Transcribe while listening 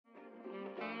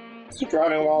It's the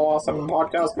Driving While Awesome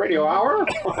Podcast Radio Hour.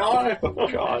 Oh,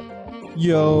 God.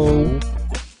 Yo.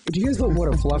 Do you guys know what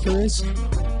a fluffer is?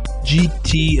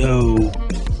 GTO.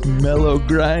 Mellow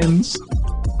grinds.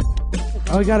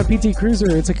 Oh, I got a PT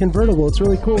Cruiser. It's a convertible. It's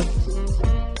really cool.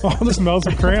 Oh, this smells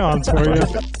of crayons for you.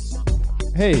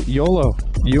 Hey, YOLO.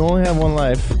 You only have one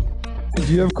life. Do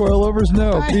you have coilovers?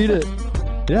 No. Beat it.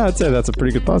 Yeah, I'd say that's a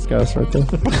pretty good podcast right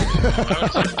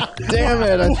there. Damn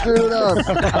it, I screwed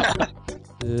up.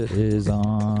 It is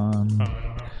on.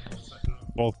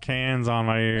 Both cans on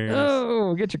my ears.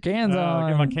 Oh, get your cans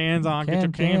on. Get my cans on. Get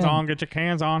your cans on. Get your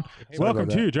cans on. Welcome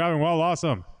about to Driving Well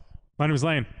Awesome. My name is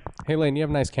Lane. Hey, Lane, you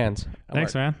have nice cans.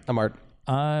 Thanks, man. I'm Art.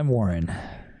 I'm Warren.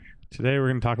 Today we're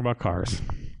going to talk about cars.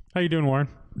 How you doing, Warren?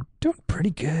 Doing pretty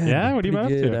good. Yeah? What are you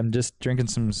Pretty up to? good. I'm just drinking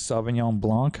some Sauvignon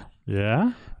Blanc.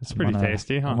 Yeah? It's pretty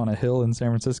tasty, huh? I'm on a hill in San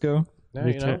Francisco. No,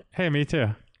 Me you too. know. Hey, me too.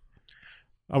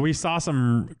 We saw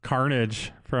some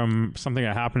carnage from something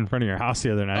that happened in front of your house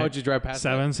the other night. Oh, did you drive past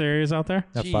 7 Series out there?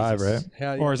 Got 5, right?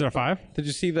 Yeah, Or is it a 5? Did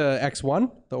you see the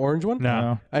X1? The orange one?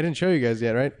 No. I didn't show you guys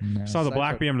yet, right? Saw the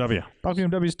black BMW.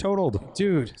 BMW's totaled.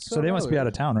 Dude. So they must be out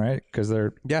of town, right? Because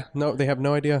they're... Yeah, no, they have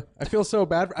no idea. I feel so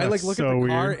bad. I That's look so at the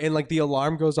car weird. and like the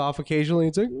alarm goes off occasionally.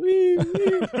 It's like, wee, wee.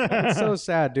 It's so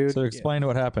sad, dude. So explain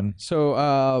what happened. So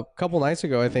a couple nights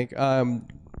ago, I think,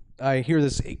 I hear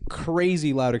this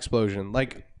crazy loud explosion.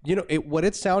 Like, you know, what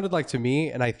it sounded like to me,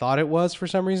 and I thought it was for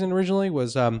some reason originally,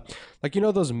 was like, you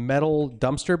know, those metal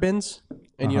dumpster bins?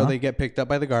 And, you know, they get picked up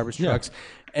by the garbage trucks.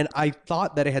 And I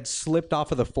thought that it had slipped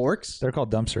off of the forks. They're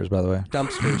called dumpsters, by the way.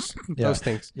 Dumpsters. Those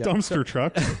things. Yeah. Dumpster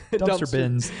truck. Dumpster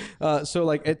bins. So,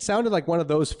 like, it sounded like one of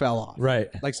those fell off. Right.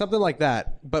 Like something like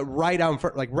that, but right out in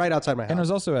front, like right outside my house. And it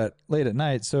was also late at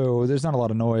night, so there's not a lot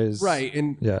of noise. Right.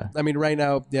 And Yeah. I mean, right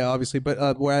now, yeah, obviously,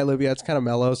 but where I live, yeah, it's kind of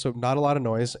mellow, so not a lot of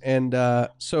noise. And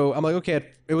so I'm like, okay,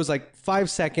 it was like 5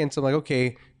 seconds. I'm like,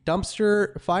 okay,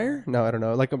 dumpster fire? No, I don't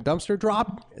know. Like a dumpster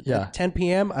drop Yeah. at 10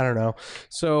 p.m.? I don't know.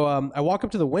 So I walk up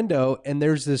to the window, and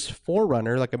there's this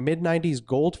 4Runner, like a mid-90s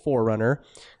gold 4Runner,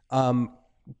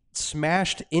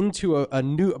 smashed into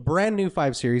a brand new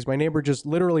 5 Series. My neighbor just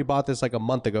literally bought this like a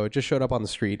month ago. It just showed up on the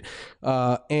street.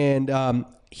 And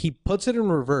he puts it in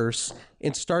reverse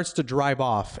and starts to drive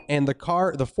off. And the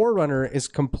 4Runner is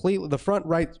completely, the front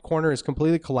right corner is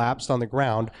completely collapsed on the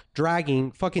ground,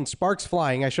 dragging, fucking sparks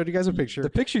flying. I showed you guys a picture. The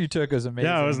picture you took is amazing.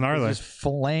 Yeah, it was gnarly. There's just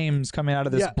flames coming out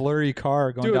of this Yeah. blurry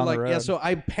car going Dude, down like, the road. yeah, so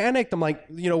I panicked. I'm like,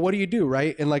 you know, what do you do,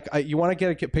 right? And like, you want to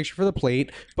get a picture for the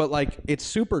plate, but like, it's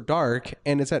super dark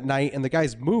and it's at night and the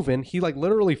guy's moving. He like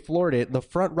literally floored it. The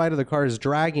front right of the car is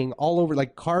dragging all over,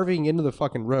 like carving into the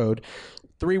fucking road.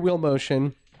 3-wheel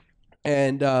motion.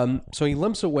 And so he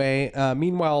limps away.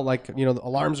 Meanwhile, like, you know, the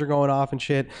alarms are going off and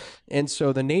shit. And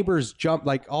so the neighbors jump,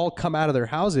 like, all come out of their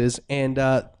houses. And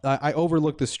I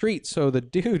overlook the street. So the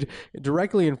dude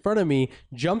directly in front of me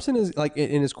jumps in his, like,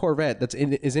 in his Corvette that's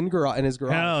in his garage.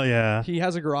 Hell yeah. He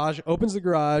has a garage, opens the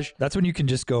garage. That's when you can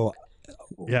just go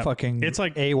Yeah. fucking It's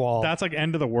like AWOL. That's like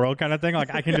end of the world kind of thing.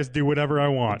 Like I can just do whatever I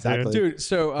want, Exactly. dude. Dude,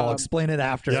 so I'll explain it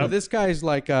after. so this guy's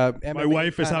like MMA My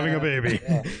wife is kinda- having a baby.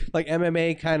 like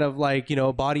MMA kind of like, you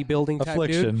know, bodybuilding type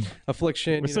Affliction. dude.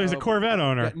 Affliction. So you he's a know, Corvette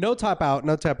owner. No top out.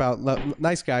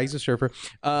 Nice guy. He's a surfer.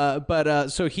 But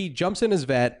so he jumps in his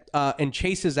vet and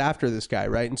chases after this guy,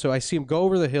 right? And so I see him go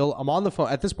over the hill. I'm on the phone.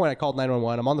 At this point, I called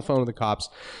 911. I'm on the phone with the cops.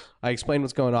 I explain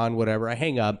what's going on, whatever. I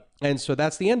hang up. And so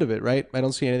that's the end of it, right? I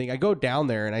don't see anything. I go down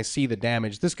there and I see the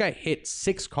damage. This guy hit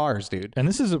 6 cars, dude. And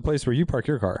this is a place where you park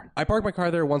your car. I park my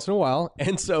car there once in a while,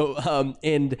 and so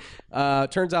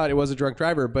turns out it was a drunk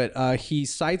driver, but he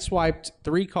sideswiped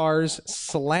 3 cars,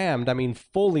 slammed, I mean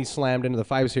fully slammed into the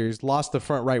 5 Series, lost the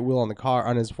front right wheel on the car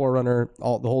on his 4Runner,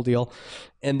 the whole deal,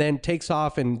 and then takes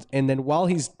off, and then while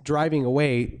he's driving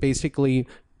away, basically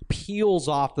peels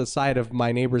off the side of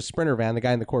my neighbor's Sprinter van, the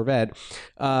guy in the Corvette,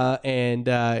 and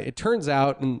it turns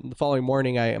out, and the following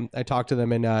morning I talked to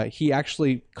them, and he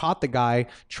actually caught the guy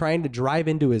trying to drive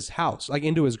into his house, like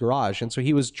into his garage, and so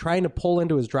he was trying to pull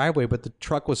into his driveway, but the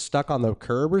truck was stuck on the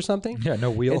curb or something. Yeah,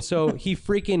 no wheel. And so he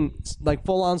freaking, like,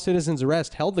 full-on citizen's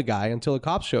arrest, held the guy until the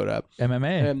cops showed up.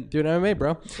 MMA. Doing MMA,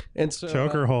 bro. And so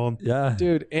Choker hold. yeah.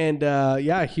 dude, and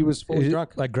yeah, he was fully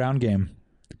drunk. Like ground game.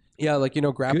 Yeah, like, you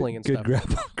know, grappling and Good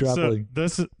stuff. grappling.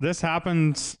 So this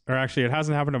happens, or actually, it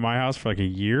hasn't happened to my house for like a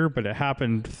year, but it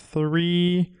happened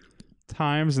 3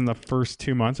 times in the first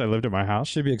 2 months I lived at my house.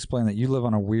 Should be explained that you live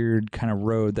on a weird kind of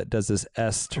road that does this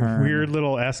S turn. Weird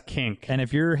little S kink. And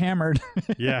if you're hammered,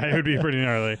 Yeah, it would be pretty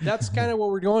gnarly. That's kind of what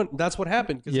we're going. That's what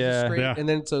happened. 'Cause Yeah. it's straight, Yeah. and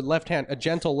then it's a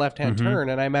gentle left hand turn,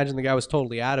 and I imagine the guy was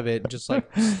totally out of it, and just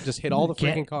hit all the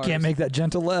freaking cars. can't make that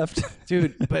gentle left.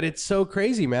 Dude, but it's so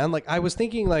crazy, man. Like I was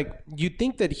thinking, like you'd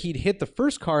think that he'd hit the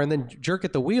first car and then jerk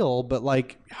at the wheel, but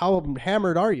like how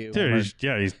hammered are you? Dude,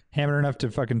 he's Hammered enough to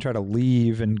fucking try to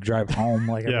leave and drive home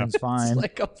like everything's fine. It's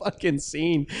like a fucking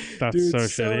scene. That's Dude, so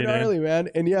it's so shitty, dude. gnarly, man.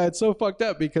 And yeah, it's so fucked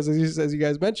up because as you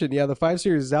guys mentioned, yeah, the 5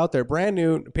 Series is out there, brand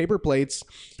new, paper plates,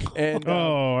 and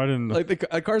I didn't. like the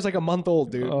car's like a month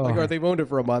old, dude. Like, or they've owned it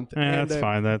for a month. That's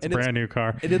fine. That's a and it's- brand new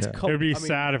car. And it's It would be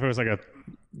sad if it was like a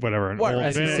whatever. An What,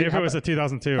 old, SEC? if it was a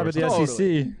 2002 How or about the something.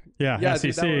 SEC? Yeah, Yeah, SEC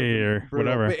dude, that would've been or brutal.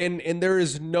 whatever. But- And there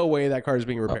is no way that car is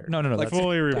being repaired. No, Like, that's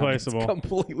Fully it's replaceable.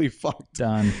 completely fucked.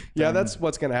 done. Yeah, that's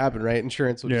what's gonna happen, right?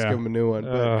 Insurance will just Yeah. give him a new one.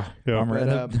 But Yeah. Bummer. But,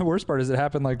 And the worst part is it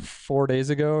happened like 4 days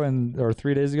ago or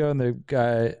 3 days ago, and the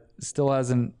guy still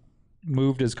hasn't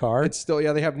moved his car. it's still,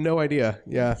 yeah, they have no idea.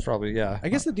 Yeah. probably, yeah. I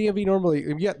guess the DMV normally,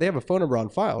 yeah, they have a phone number on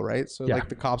file, right? So Yeah. like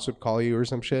the cops would call you or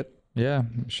some shit. Yeah,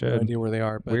 No should. idea where they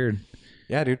are, but Weird.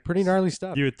 yeah, dude, pretty gnarly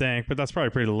stuff. You would think, but that's probably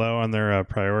pretty low on their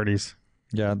priorities.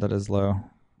 Yeah, that is low.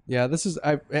 Yeah, this is.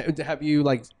 Have you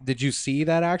like? Did you see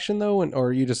that action though,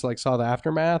 or you just like saw the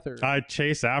aftermath? Or I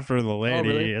chased after the lady,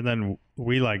 really? and then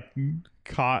we like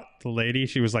caught the lady.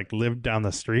 She was like lived down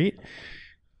the street.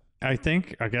 I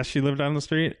guess she lived down the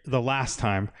street the last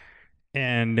time.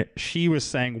 And she was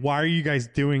saying, "Why are you guys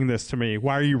doing this to me?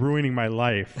 Why are you ruining my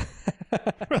life?"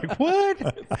 We're like,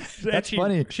 what? That's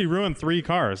funny. She ruined 3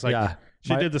 cars. Like, Yeah.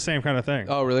 she My- did the same kind of thing.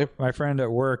 oh, really? My friend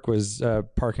at work was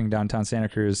parking downtown Santa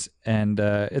Cruz, and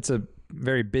it's a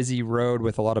very busy road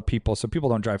with a lot of people, so people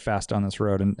don't drive fast on this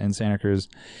road in Santa Cruz.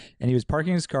 And he was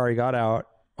parking his car. He got out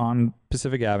on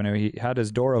Pacific Avenue. He had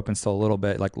his door open still a little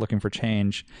bit, like looking for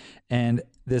change. And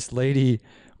this lady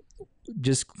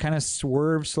just kind of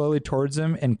swerved slowly towards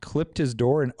him and clipped his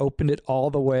door and opened it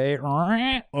all the way.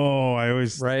 Oh, I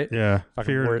always Right? Yeah, Fucking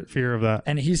fear word. of that.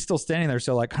 And he's still standing there,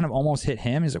 so like kind of almost hit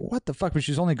him. He's like, "What the fuck?" But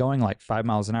she's only going like 5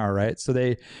 miles an hour, right? So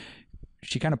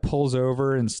she kind of pulls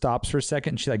over and stops for a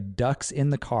second, and she like ducks in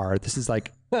the car. This is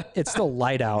like, it's still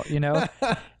light out, you know?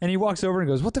 And he walks over and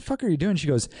goes, "What the fuck are you doing?" She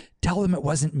goes, "Tell them it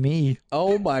wasn't me."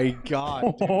 Oh my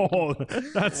god! dude. Oh,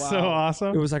 that's so It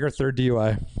awesome. was like her third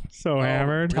DUI. So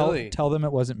hammered. really? Tell them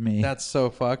it wasn't me. That's so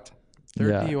fucked. Third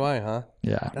Yeah. DUI, huh?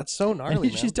 Yeah. That's so And gnarly,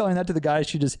 she's man. telling that to the guy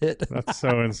she just hit. That's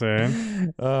so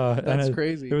insane. And That's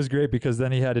crazy. It was great because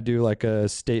then he had to do like a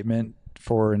statement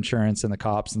for insurance and the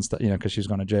cops and stuff, you know, because she was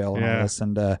going to jail and all Yeah. this.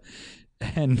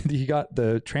 And he got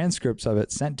the transcripts of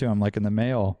it sent to him like in the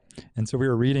mail. And so we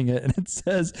were reading it, and it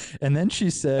says, and then she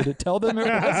said, "Tell them it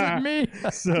wasn't me."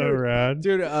 So rad.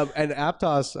 Dude, and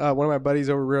Aptos, one of my buddies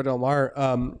over Rio Del Mar,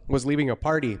 was leaving a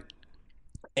party.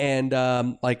 And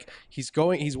like he's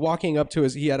walking up to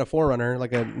he had a 4Runner,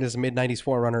 like this mid-90s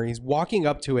 4Runner. He's walking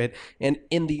up to it, and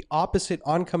in the opposite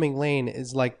oncoming lane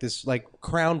is like this like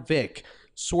Crown Vic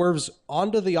swerves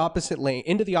into the opposite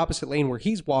lane where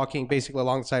he's walking basically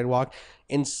along the sidewalk,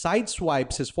 and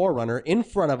sideswipes his 4Runner in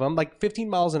front of him like 15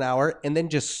 miles an hour, and then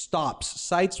just stops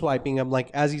sideswiping him like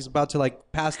as he's about to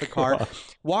like pass the car.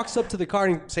 Walks up to the car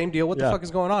and same deal. What the fuck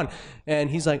is going on? And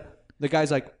he's like, the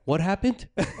guy's like, "What happened?"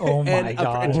 Oh my and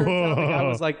God. It turns out the guy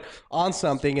was like on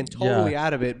something and totally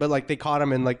out of it, but like they caught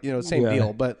him and like, you know, same Yeah.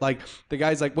 deal. But like the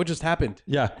guy's like, "What just happened?"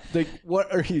 Yeah. Like,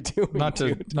 what are you doing? Not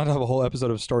to dude? not have a whole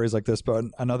episode of stories like this, but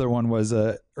another one was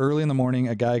early in the morning,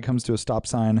 a guy comes to a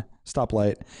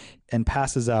stoplight and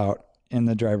passes out in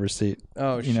the driver's seat.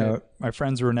 Oh, you shit. know, my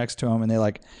friends were next to him and they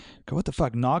like go, "What the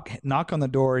fuck?" Knock on the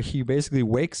door. He basically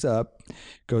wakes up,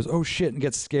 goes, "Oh shit," and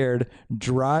gets scared,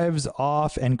 drives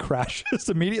off and crashes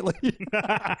immediately.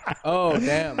 Oh,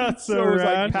 damn. That's so, So it was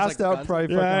rad. like passed like out guns? probably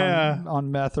fucking on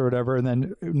meth or whatever, and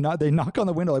then they knock on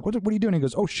the window like, what are you doing?" He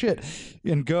goes, "Oh shit,"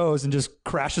 and goes and just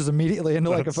crashes immediately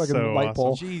into like a That's fucking so light awesome.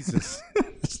 pole. Jesus.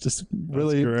 It's just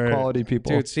really great. quality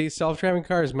people. Dude, see, self-driving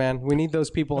cars, man. We need those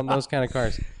people in those kind of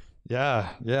cars.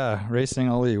 Yeah. Racing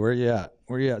Ali, where you at?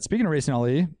 Speaking of Racing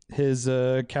Ali, his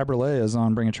cabriolet is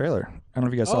on Bring a Trailer. I don't know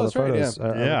if you guys saw the that's right, photos. yeah.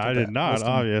 looked Yeah, at I did that not, listing.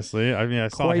 obviously. I mean, I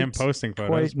saw him posting photos.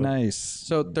 Quite but nice.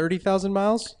 So 30,000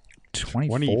 miles?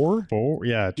 24? 24?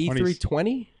 Yeah, 20,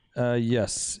 E320?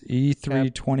 Yes.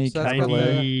 E320 So that's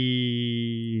cabriolet.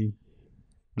 90,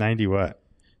 90 what?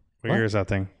 What year is that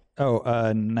thing? Oh,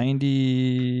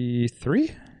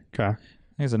 93? Okay.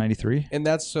 I think it's a 93. And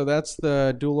that's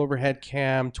the dual overhead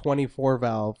cam 24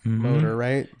 valve motor,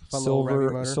 right? Fun little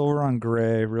revvy motor. Silver on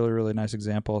gray. Really, really nice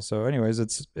example. So anyways,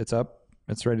 it's up.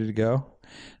 It's ready to go.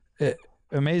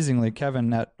 amazingly,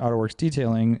 Kevin at AutoWorks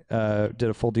Detailing did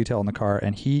a full detail on the car,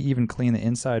 and he even cleaned the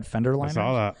inside fender I liners.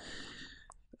 saw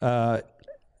that.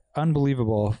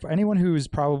 Unbelievable. For anyone who's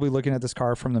probably looking at this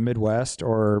car from the Midwest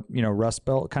or Rust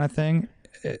Belt kind of thing,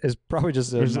 is probably just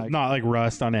There's not like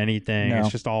rust on anything. No. It's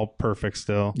just all perfect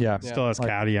still. yeah, Still has like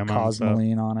cadmium on stuff.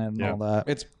 Cosmoline on it and Yeah. all that.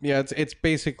 It's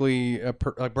basically a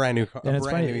brand new car. And it's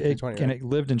brand funny, new E320, and right? it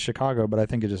lived in Chicago, but I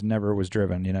think it just never was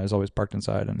driven. It was always parked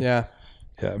inside. And Yeah.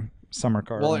 summer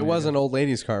car. Well, it was an old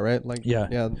lady's car, right? Like Yeah.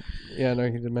 yeah. No,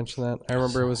 he did mention that. I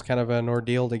remember it was kind of an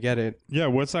ordeal to get it. Yeah,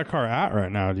 what's that car at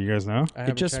right now? Do you guys know? I It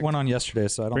haven't just checked. went on yesterday,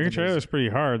 so I don't Bring a think trailer is pretty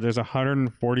hard. There's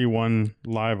 141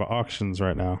 live auctions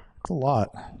right now. it's a lot.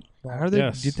 How are they?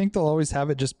 Yes. Do you think they'll always have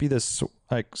it just be this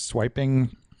swiping?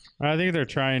 I think they're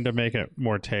trying to make it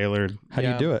more tailored. How do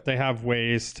Yeah. you do it? They have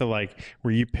ways to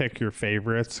where you pick your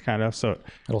favorites, kind of. So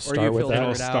It'll Or start you with filter that.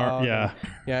 it'll it start. out. Yeah,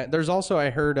 Yeah, there's also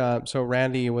I heard so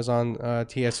Randy was on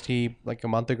TST like a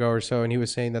month ago or so, and he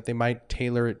was saying that they might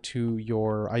tailor it to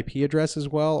your IP address as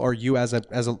well, or you as a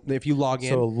if you log in.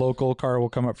 So a local car will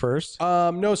come up first.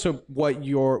 No, so what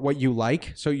you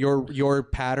like, so your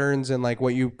patterns and like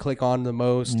what you click on the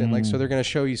most, and like so they're gonna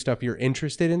show you stuff you're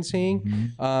interested in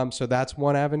seeing. So that's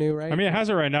one avenue, right? I mean, it has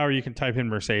it right now where you can type in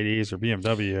Mercedes or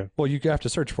BMW. Well, you have to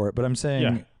search for it, but I'm saying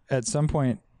Yeah. at some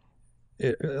point,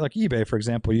 like eBay, for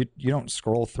example, you don't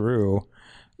scroll through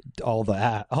all the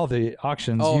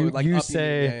auctions. You up-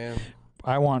 say, yeah.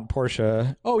 I want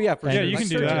Porsche. Oh yeah, for Yeah, sure. you Like can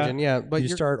do search that. engine, yeah, but You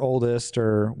you're- start oldest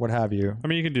or what have you. I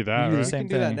mean, you can do that, You do the right? same you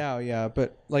can do that thing. now, yeah.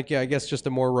 But like, I guess just a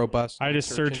more robust. I just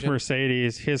search searched engine.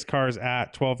 Mercedes. His car's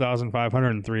at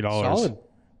 $12,503. Solid.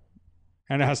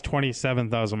 And it has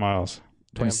 27,000 miles.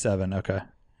 27. Okay.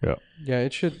 Yeah,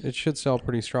 it should sell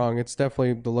pretty strong. It's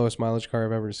definitely the lowest mileage car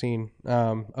I've ever seen.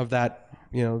 Of that,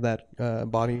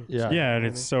 body. Yeah. Yeah, and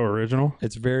it's so original.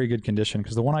 It's very good condition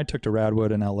because the one I took to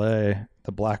Radwood in LA,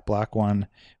 the black one,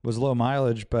 was low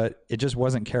mileage, but it just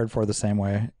wasn't cared for the same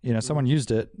way. Someone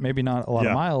used it, maybe not a lot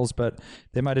of Yeah. miles, but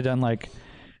they might have done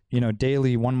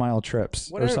daily 1 mile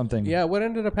trips or something. Yeah, what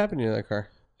ended up happening to that car?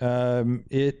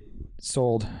 It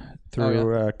sold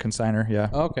through consigner. Yeah.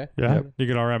 Oh, okay. Yeah. Yep. You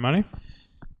get all right money?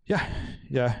 Yeah.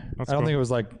 I don't cool. think it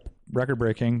was record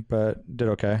breaking, but did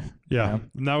okay. Yeah.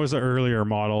 And that was an earlier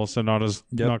model, so not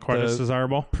Yep, quite as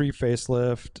desirable. Pre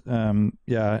facelift.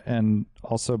 And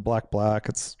also black.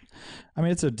 It's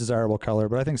a desirable color,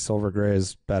 but I think silver gray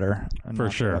is better. For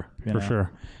sure. For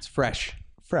sure. It's fresh.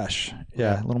 Fresh.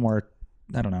 Yeah. A little more,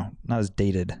 I don't know, not as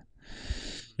dated.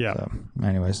 Yeah. So,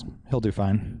 anyways, he'll do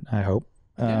fine, I hope.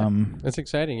 It's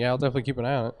exciting. Yeah, I'll definitely keep an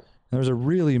eye on it. There's a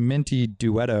really minty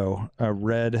Duetto, a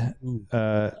red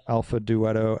Alpha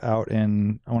Duetto out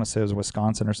in, I want to say it was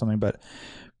Wisconsin or something, but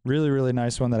really, really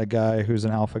nice one that a guy who's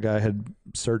an Alpha guy had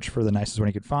searched for the nicest one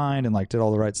he could find and did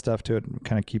all the right stuff to it and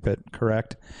kind of keep it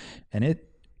correct. And it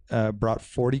brought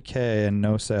 $40K and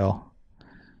no sale.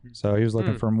 So he was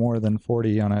looking for more than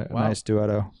 40 on a nice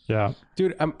Duetto. Yeah.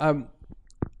 Dude, am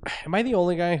I the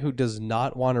only guy who does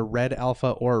not want a red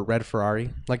Alpha or a red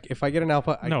Ferrari? Like, if I get an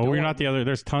Alpha, I No, don't we're want- not the other.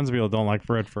 There's tons of people that don't like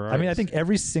red Ferraris. I think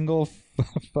every single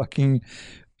fucking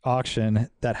auction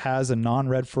that has a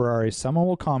non-red Ferrari, someone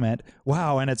will comment,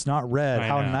 wow, and it's not red. I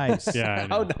How know. nice. Yeah. I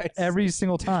How know. nice, Every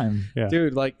single time. Yeah.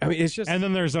 dude! Like, it's just And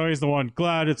then there's always the one,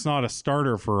 glad it's not a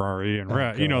starter Ferrari and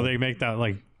red. God. They make that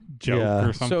joke Yeah.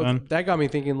 or something. So that got me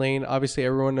thinking, Lane. Obviously,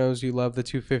 everyone knows you love the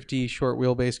 250 short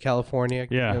wheelbase California,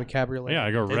 Yeah. the cabriolet. Yeah,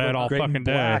 I go They red look all great in fucking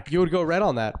day. black. You would go red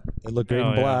on that. They look great Hell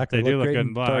in yeah. black. They do look great good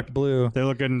in black. dark blue. They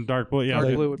look good in dark blue. Yeah,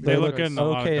 Dark blue would be they the look choice. good in a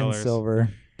lot Okay of in colors. silver.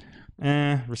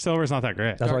 Silver's not that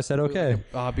great. That's why I said okay.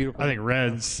 Beautiful. I think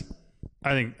red's.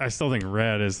 I still think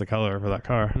red is the color for that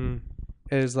car.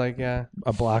 It is like, yeah.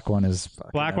 A black one is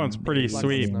fucking Black one's pretty amazing.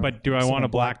 sweet, but do I want a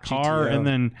black car? GTO. And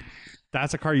then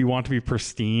that's a car you want to be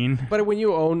pristine. But when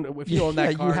you own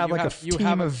that car, you have a you team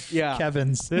have of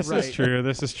Kevins. This Right. is true.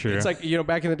 This is true. It's like,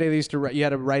 back in the day, they used to you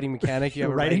had a writing mechanic, you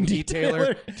have a Writing writing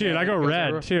detailer. Dude, I go Goes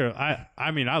red everywhere. too.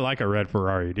 I like a red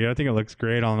Ferrari, dude. I think it looks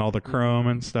great on all the chrome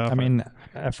and stuff. I mean,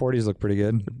 F40s look pretty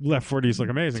good. left 40s look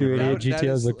amazing. in red. 288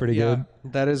 GTOs look pretty good.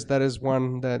 That is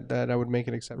one that I would make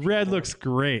an exception. Red looks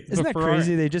great. Isn't The that Ferrari-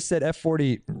 crazy? They just said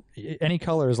F40, any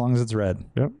color as long as it's red.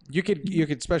 You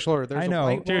could special order. There's I know.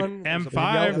 a white Dude, one. there's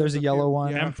M5. There's a yellow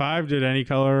one. M5 did any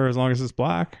color as long as it's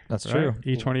black. That's right? true.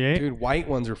 E28. Dude, white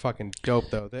ones are fucking dope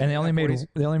though. And they only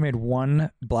made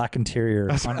one black interior.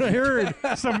 That's what I heard.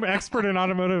 Some expert in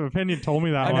automotive opinion told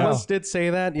me that I one. once did say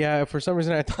that. Yeah, for some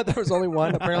reason I thought there was only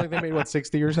one. Apparently they made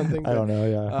 60 or something. I don't know.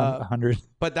 Yeah, 100.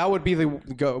 But that would be the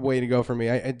way to go for me.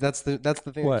 That's the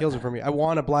thing What? that kills it for me. I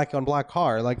want a black on black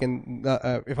car, like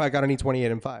if I got an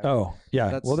E28 M5. Oh yeah.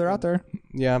 That's- Well, they're out there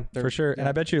yeah, for sure. And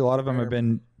I bet you a lot of them have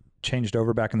been changed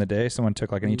over back in the day. Someone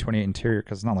took like an E28 interior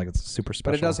because it's not like it's super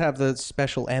special. But it does have the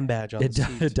special M badge on It, the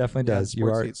do- seat. it definitely Yeah, does. You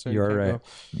sports are seat, so you are can't right. go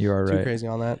You are Too right. crazy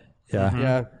on that. Yeah.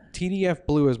 Yeah, TDF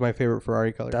blue is my favorite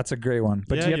Ferrari color. That's a great one.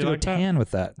 But Yeah, you have you to go like that? tan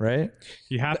with that, right?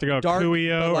 You have to go dark,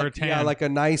 Cuyo but or tan. Yeah, like a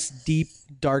nice deep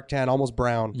dark tan, almost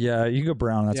brown. Yeah, you can go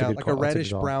brown. That's yeah, a good like call. a That's reddish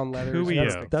good call. brown leather.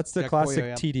 Cuyo. That's the Yeah, classic Koyo,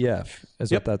 yeah. TDF.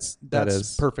 Is Yep, what that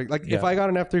is. perfect. Like if Yeah. I got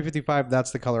an F355,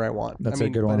 that's the color I want. That's I a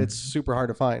mean, good but one. it's super hard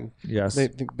to find. Yes. They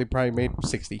probably made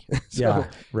 60. So, yeah.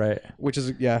 Right. which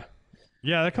is yeah.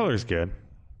 Yeah, that color's good.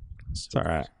 It's all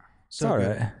right. It's all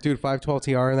good. right. Dude, 512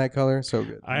 TR in that color, so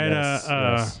good. I had Yes, a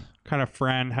yes. kind of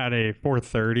friend had a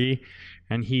 430,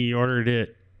 and he ordered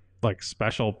it like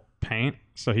special paint.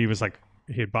 So he was like,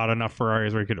 he had bought enough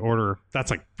Ferraris where he could order.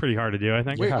 That's like pretty hard to do, I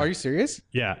think. Wait, Yeah. are you serious?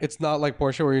 Yeah. It's not like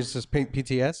Porsche where you just paint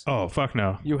PTS. Oh fuck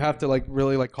no. You have to like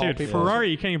really like call Dude, people. Ferrari,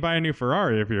 you can't even buy a new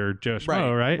Ferrari if you're Joe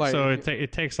Schmo, right? Like- So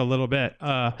it takes a little bit.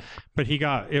 But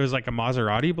it was like a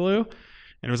Maserati blue,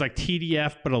 and it was like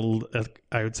TDF, but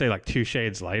I would say like 2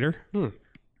 shades lighter. It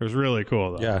was really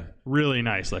cool though. Yeah. Really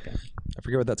nice looking. I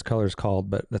forget what that color is called,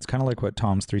 but that's kind of like what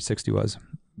Tom's 360 was.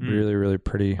 Really, really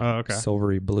pretty, Oh, okay.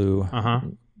 silvery blue. Uh-huh.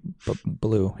 But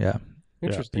blue, yeah.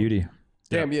 Interesting. Beauty.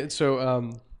 Damn. Yeah. So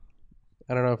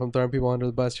I don't know if I'm throwing people under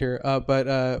the bus here, but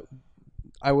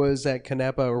I was at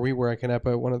Canepa, or we were at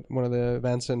Canepa, one of the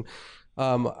events, and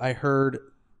I heard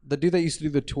the dude that used to do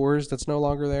the tours that's no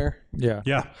longer there. Yeah.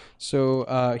 Yeah.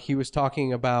 So he was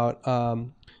talking about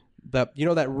that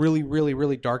really really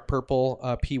really dark purple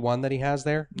P1 that he has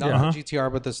there, not Yeah. the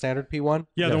GTR but the standard P1.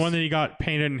 Yeah, the Yes. one that he got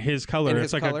painted in his color. In It's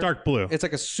his like color? a dark blue. It's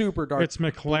like a super dark. It's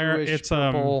McLaren. bluish It's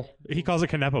purple. he calls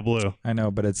it Canepa blue. I know,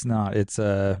 but it's not. It's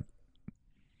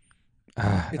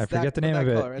I It's forget that- the name that of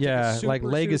it. color. It's Yeah, a like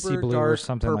super, Legacy super Blue or dark,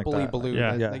 something like purpley that. blue.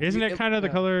 Yeah. Yeah. Like, Isn't it kind of the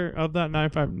color of that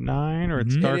 959, or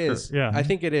it's Mhm. darker? It is. Yeah. I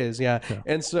think it is. Yeah.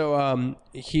 And so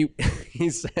he he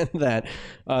said that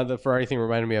the Ferrari thing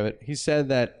reminded me of it. He said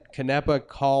that Canepa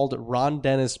called Ron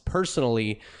Dennis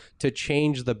personally to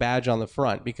change the badge on the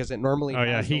front because it normally. Oh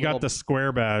yeah, has he got little- the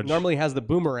square badge. normally has the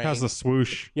boomerang. has the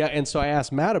swoosh. Yeah, and so I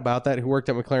asked Matt about that, who worked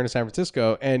at McLaren in San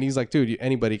Francisco, and he's like, "Dude,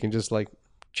 anybody can just like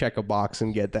check a box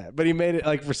and get that." But he made it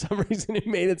like for some reason he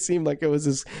made it seem like it was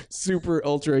this super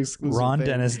ultra exclusive. Ron thing.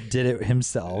 Dennis did it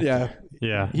himself. Yeah,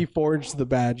 Yeah. he forged the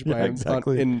badge by Yeah,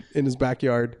 exactly. in his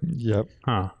backyard. Yep.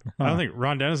 Huh. I don't think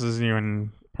Ron Dennis isn't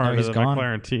even part No, of he's the gone.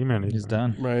 McLaren team anymore. He's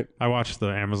done. Right. I watched the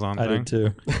Amazon I thing. did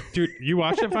too. Dude, you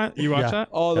watched it? You watched Yeah. that?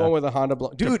 Oh, the one with the Honda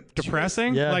dude.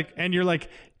 Depressing? Yeah. Like, and you're like,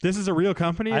 this is a real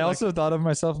company? I Like, also thought of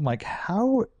myself, I'm like,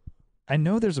 how? I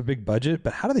know there's a big budget,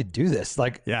 but how do they do this?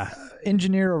 Like, yeah.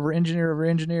 engineer over engineer over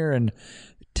engineer and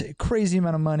crazy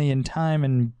amount of money and time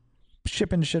and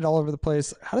shipping shit all over the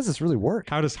place. How does this really work?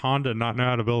 How does Honda not know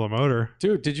how to build a motor?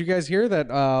 Dude, did you guys hear that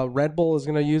Red Bull is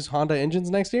going to use Honda engines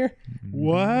next year?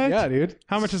 What? Yeah, dude.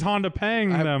 How much is Honda paying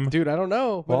them? Dude, I don't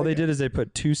know. All they did is they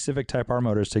put 2 Civic Type R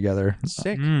motors together.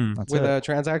 sick That's with it. a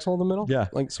transaxle in the middle. Yeah.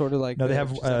 like sort of like No, they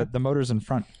have the motors in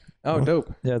front. oh,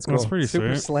 dope. Yeah, it's cool. That's pretty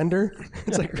Super sweet. slender.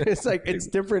 It's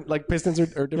different. Like pistons are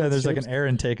different. Yeah, there's like shapes. an air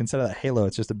intake instead of that halo.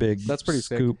 It's just a big That's pretty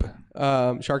sick. scoop.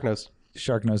 Shark nose.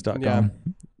 Sharknose.com. Yeah,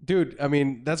 dude. I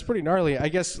mean, that's pretty gnarly. I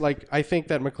guess like I think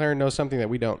that McLaren knows something that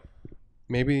we don't.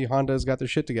 Maybe Honda's got their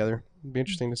shit together. It'd be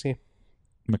interesting to see.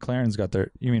 McLaren's got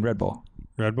their. You mean Red Bull?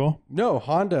 Red Bull? No,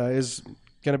 Honda is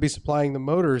going to be supplying the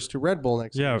motors to Red Bull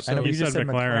next Yeah, year. I know You you just said said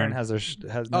McLaren McLaren. has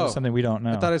their has Oh. something we don't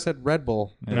know. I thought I said Red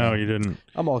Bull. No, you didn't.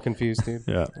 I'm all confused, dude.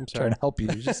 Yeah. I'm trying sorry. to help you.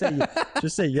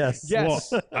 Just say yes.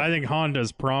 Yes. Well, I think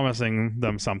Honda's promising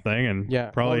them something, and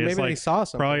Yeah. probably Well, it's maybe they like saw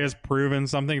something. probably has proven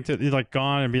something to like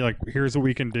gone and be like, here's what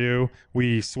we can do.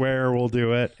 We swear we'll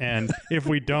do it, and if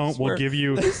we don't, we'll give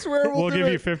you swear we'll do give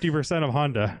you it. 50% of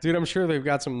Honda. Dude, I'm sure they've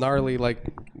got some gnarly like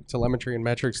telemetry and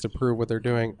metrics to prove what they're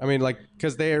doing. I mean, like,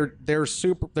 because they're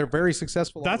very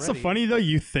successful. That's already. the funny though.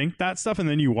 You think that stuff, and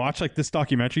then you watch like this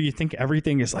documentary. You think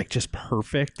everything is like just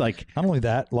perfect. Like Not only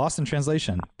that, lost in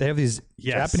translation. They have these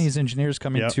Yes. Japanese engineers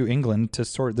coming Yep. to England to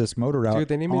sort this motor out. Dude,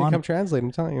 they need me to come translate.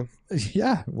 I'm telling you.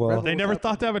 Yeah, well, they never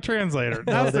thought to have a translator.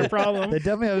 That's the problem. they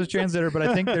definitely have a translator, but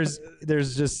I think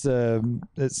there's just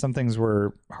some things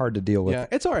were hard to deal with. Yeah,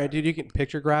 it's all right, dude. You can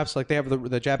picture graphs like they have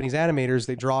the Japanese animators.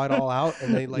 They draw it all out,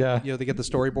 and they like Yeah. they get the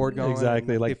storyboard going.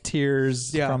 Exactly, and like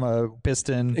tears Yeah. from a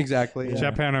piston. exactly. Yeah.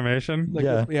 Japanimation. Like,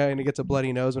 Yeah. yeah, and it gets a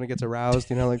bloody nose when it gets aroused.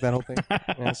 You know, like that whole thing.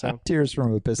 Yeah, so. Tears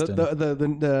from a piston.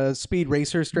 The speed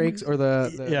racer streaks or the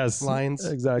Yes, lines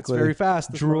exactly. It's very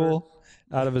fast. This motor. Drool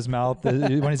out of his mouth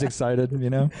when he's excited. You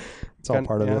know, it's all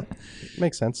part of Yeah. it.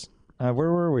 Makes sense. Where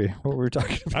were we? What were we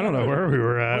talking about? I don't know where we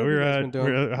were at. What We have were you guys at.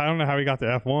 been doing? I don't know how we got to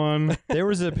F1. There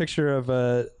was a picture of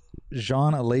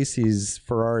Jean Alesi's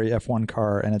Ferrari F1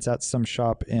 car, and it's at some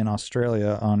shop in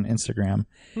Australia on Instagram.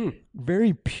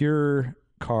 Very pure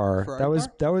car. Ferrari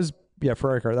That was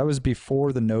Ferrari car. That was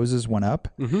before the noses went up.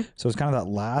 Mm-hmm. So it's kind of that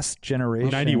last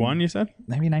generation. 91, you said?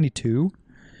 Maybe 92.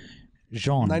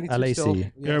 Jean 92 still-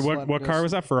 Alesi, Yeah. What car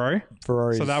was that? Ferrari.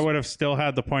 Ferrari. So that would have still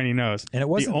had the pointy nose. And it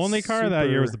wasn't the only car that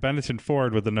year super- was the Benetton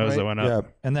Ford with the nose Right. that went up.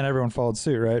 Yeah, and then everyone followed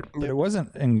suit, right? But it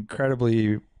wasn't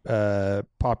incredibly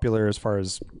popular as far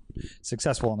as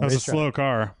successful on the That was a racetrack. slow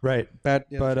car. Right. Bad,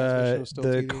 yeah, But transmission was still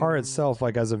the teething. car itself,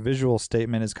 like as a visual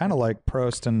statement, is kind of like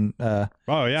Prost and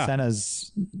Oh yeah,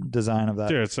 Senna's design of that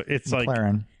dude. It's like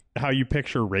McLaren. how you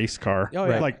picture race car. Oh,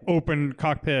 yeah. Like open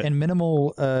cockpit. And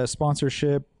minimal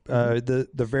sponsorship. The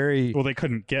very well, they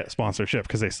couldn't get sponsorship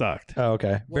because they sucked.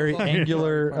 very well,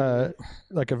 angular,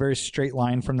 like a very straight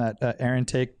line from that air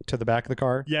intake to the back of the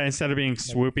car. Yeah, instead of being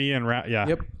swoopy and yeah.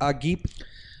 Yep. Agip.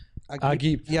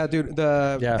 Agip. Yeah, dude.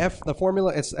 The Yeah. the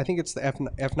formula. I think it's the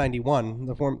F91.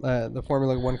 The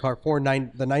Formula One car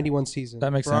the 91 season.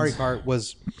 That makes Ferrari sense. car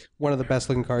was one of the best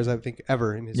looking cars I think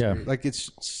ever in history. Yeah. Like it's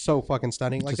so fucking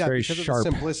stunning. Like Just that very because sharp. of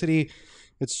the simplicity.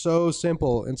 It's so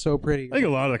simple and so pretty. I think a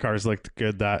lot of the cars looked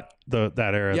good that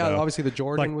era. Yeah, though. obviously the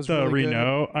Jordan like was the really good.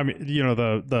 Renault. I mean, you know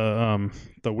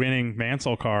the winning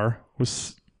Mansell car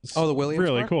was Oh, the Williams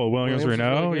really car? cool. Williams Williams is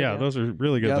Renault. really good, yeah, yeah. those are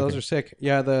really good. Yeah, looking. those are sick.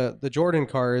 Yeah, the Jordan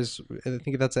car is, I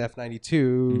think that's the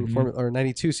F92 or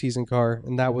 92 season car,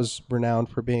 and that was renowned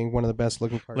for being one of the best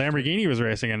looking cars. Lamborghini was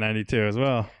racing in '92 as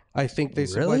well. I think they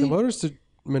supplied Really? the motors to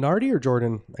Minardi or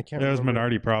Jordan. I can't. It was remember.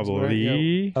 Minardi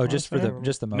probably. Oh, just for the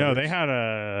motors. No, they had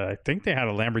I think they had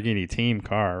a Lamborghini team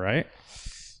car, right?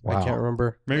 I can't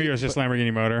remember. Maybe it was just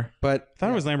Lamborghini motor. But I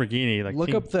thought it was Lamborghini. Like look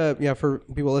team. up for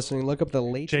people listening. Look up the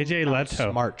Leighton JJ House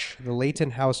Leto. March. The Leighton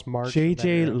House March.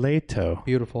 JJ Leto.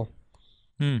 Beautiful.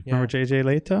 Yeah. Remember JJ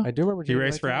Leto? I do remember. He JJ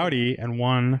raced for Leto. Audi and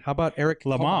won How about Eric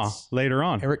Le Mans Comas? later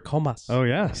on. Eric Comas. Oh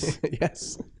yes.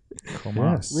 yes.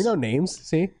 Yes. We know names.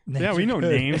 See. Yeah, we know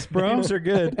names, bro. Names are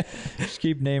good. Just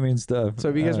keep naming stuff. So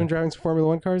have you guys been driving some Formula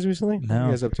One cars recently? What are No.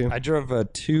 you guys up to? I drove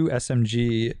 2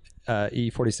 SMG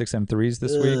E46 M3s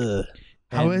this week.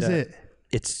 How And, is it?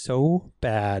 It's so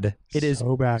bad. It is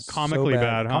so bad. so Comically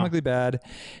bad, huh? Comically bad.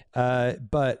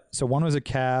 But so one was a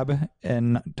cab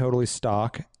and totally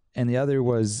stock, and the other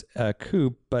was a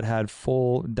coupe but had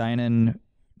full Dynon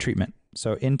treatment.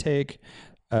 So intake,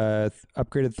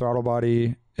 upgraded throttle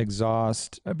body,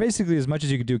 exhaust, basically as much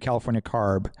as you could do California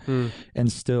carb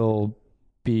and still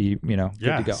be, good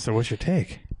Yeah. to go. So what's your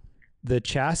take? The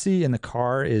chassis in the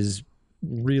car is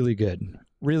really good.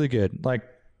 Really good. Like,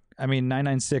 I mean,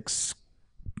 996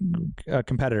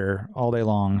 competitor all day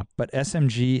long, but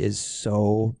SMG is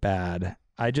so bad.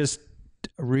 I just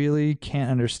really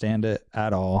can't understand it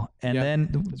at all. And Yeah, then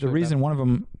the really reason one of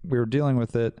them we were dealing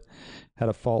with it had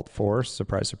a fault force,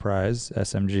 surprise, surprise,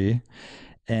 SMG.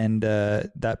 And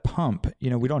that pump, we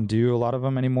don't do a lot of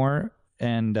them anymore.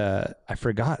 And I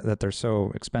forgot that they're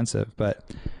so expensive, but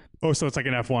Oh, so it's like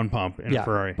an F1 pump in a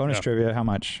Ferrari. bonus Yeah. trivia, how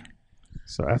much?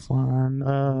 So F1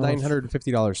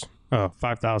 $950. Oh,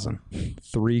 5,000.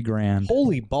 $3,000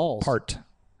 Holy balls! part.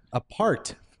 A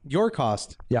part. Your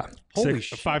cost. Yeah, Holy A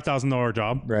shit! $5,000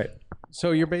 job. right.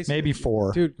 So you're basically Maybe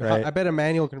 4, dude. right? I bet a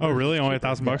manual Oh, conversion. really? Only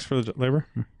 $1,000 for the labor?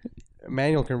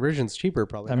 Manual conversion's cheaper,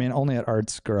 probably. I mean, only at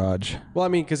Art's garage. well, I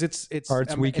mean, because it's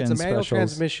Arts it's weekend a manual specials.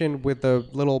 transmission with the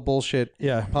little bullshit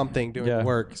Yeah, pump thing doing Yeah. the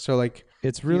work. So like,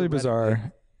 it's really Theoretically.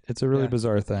 bizarre. It's a really Yeah.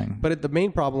 bizarre thing. but the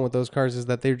main problem with those cars is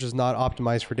that they're just not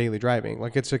optimized for daily driving.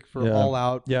 Like it's like for Yeah. all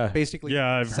out. Yeah. Basically.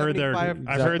 Yeah, I've heard they're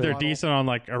 75 they're model. decent on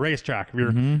like a racetrack. If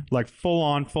you're like full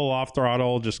on, full off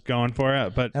throttle, just going for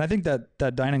it. But And I think that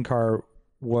Dynon car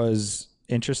was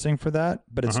interesting for that,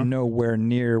 but it's nowhere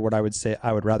near what I would say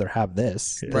I would rather have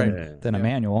this than a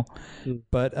manual.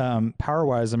 But power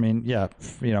wise, I mean,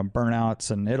 burnouts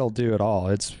and it'll do it all.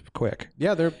 It's quick.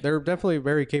 Yeah, they're definitely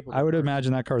very capable. I would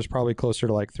imagine that car is probably closer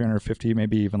to like 350,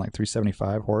 maybe even like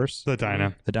 375 horse. The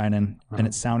Dyna. And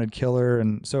it sounded killer,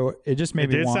 and so it just made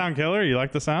me It did sound killer. You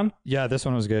like the sound? Yeah, this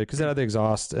one was good because it had the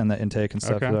exhaust and the intake and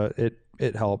stuff. Okay.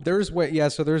 It helped.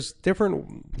 So there's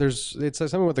different. It's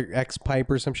something with the X pipe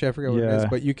or some shit. I forget what it is,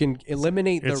 but you can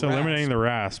eliminate the rasp. It's eliminating the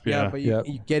rasp. Yeah, but you're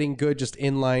getting good just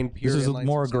inline pure. This is inline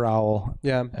more system. growl.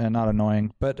 Yeah, and not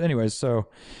annoying. But anyways,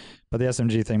 but the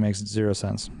SMG thing makes zero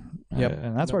sense. Yep.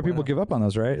 And that's why people give up on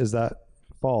those, right? Is that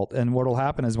fault? And what'll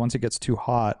happen is once it gets too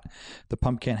hot, the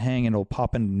pump can't hang and it'll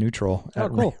pop into neutral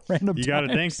at random You got to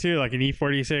times. think too, like an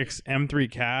E46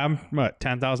 M3 cab, what,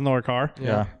 $10,000 car?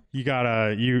 Yeah. You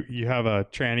got you have a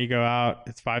tranny go out.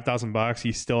 It's $5,000.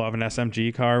 You still have an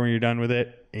SMG car when you're done with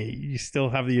it. You still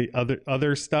have the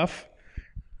other stuff.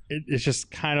 It's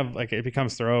just kind of like it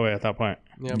becomes throwaway at that point.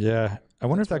 Yep. Yeah. I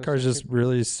wonder if that car is just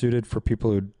really suited for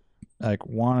people who like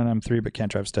want an M3 but can't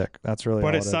drive stick. That's really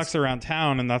But all it sucks around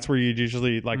town, and that's where you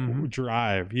usually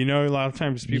drive. You know, a lot of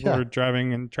times people are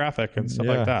driving in traffic and stuff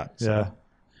like that. So.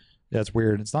 Yeah, it's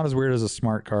weird. It's not as weird as a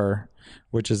smart car,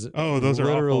 which is those are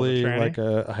literally awful, like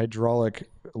a hydraulic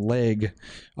leg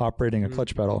operating a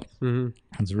clutch pedal.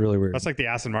 It's really weird. That's like the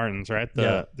Aston Martins, right?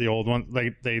 The old one.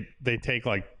 Like they take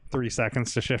like 3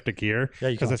 seconds to shift a gear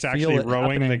because it's actually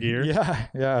rowing the gear.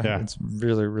 Yeah. It's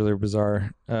really, really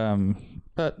bizarre.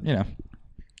 But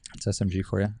it's SMG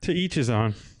for you. To each his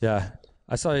own. Yeah,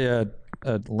 I saw a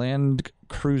Land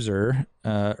Cruiser,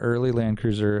 early Land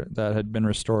Cruiser that had been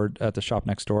restored at the shop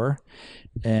next door,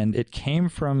 and it came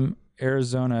from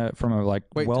Arizona from a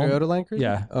Toyota Land Cruiser?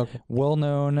 Yeah, okay,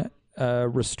 well-known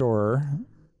restorer,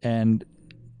 and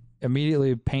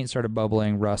immediately paint started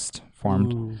bubbling, rust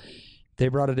formed. Ooh. They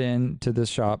brought it in to this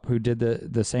shop who did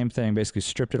the same thing, basically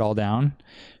stripped it all down,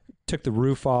 took the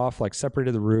roof off, like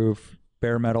separated the roof,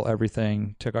 bare metal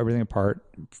everything, took everything apart,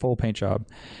 full paint job.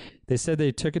 They said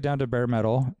they took it down to bare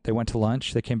metal. They went to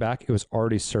lunch. They came back. It was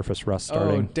already surface rust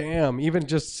starting. Oh, damn. Even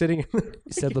just sitting.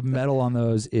 He said the metal on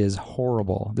those is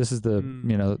horrible. This is the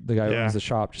guy who owns the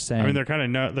shop just saying. I mean, they're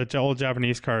kind of the old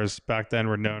Japanese cars back then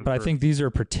were known. But I think these are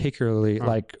particularly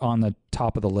like on the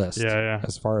top of the list. Yeah.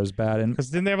 As far as bad. And because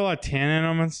didn't they have a lot of tin in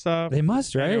them and stuff? They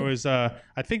must, right? And it was. I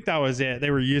think that was it.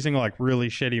 They were using like really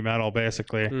shitty metal,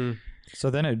 basically. So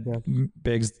then it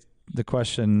begs the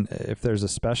question, if there's a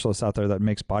specialist out there that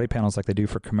makes body panels like they do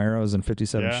for Camaros and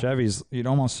 57 Chevys, you'd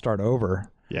almost start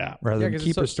over. Yeah. Rather than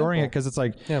keep restoring it, because it's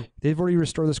like they've already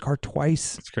restored this car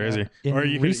twice. It's crazy. Or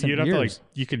you'd have to like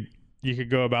you could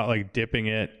go about like dipping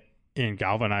it in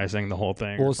galvanizing the whole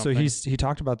thing. Well, so he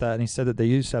talked about that, and he said that they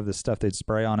used to have this stuff they'd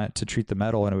spray on it to treat the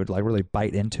metal, and it would like really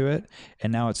bite into it,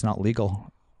 and now it's not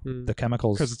legal. The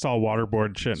chemicals, because it's all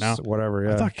waterboard shit now. Whatever.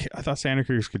 Yeah. I thought Santa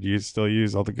Cruz could still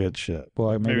use all the good shit.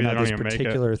 Well, maybe not they don't this even make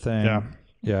particular thing.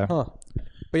 Yeah. Huh.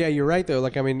 But yeah, you're right though.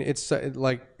 Like, I mean, it's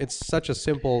such a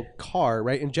simple car,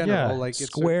 right? In general, like it's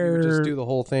square. You would just do the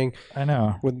whole thing. I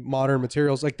know. With modern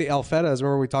materials, like the Alfettas.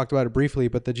 Remember we talked about it briefly,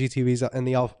 but the GTVs and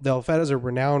the Alfettas are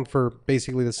renowned for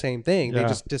basically the same thing. They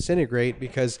just disintegrate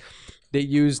because they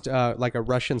used like a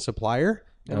Russian supplier.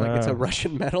 And like it's a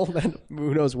Russian metal that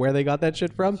who knows where they got that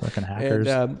shit from. Fucking hackers.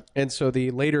 And so the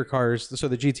later cars, so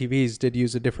the GTVs did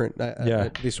use a different. They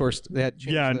sourced. They had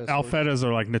changed and the Alfettas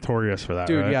are like notorious for that.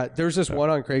 Dude, right? yeah. There's this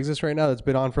one on Craigslist right now that's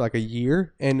been on for like a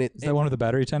year, and Is that one with the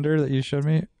battery tender that you showed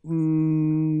me?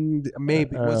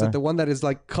 Maybe was it the one that is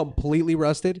like completely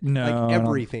rusted? No, like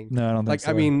everything. I don't think like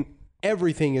so. I mean,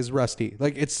 everything is rusty.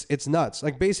 Like it's nuts.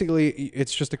 Like basically,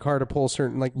 it's just a car to pull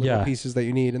certain like little pieces that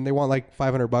you need, and they want like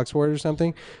 $500 for it or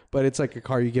something. But it's like a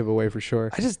car you give away for sure.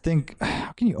 I just think,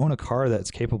 how can you own a car that's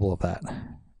capable of that?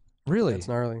 Really? That's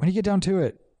gnarly. When you get down to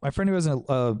it, my friend who has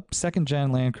a second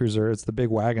gen Land Cruiser, it's the big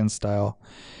wagon style,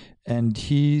 and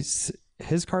his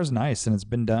car's nice and it's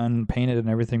been done, painted and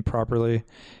everything properly,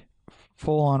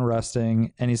 full on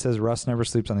rusting, and he says rust never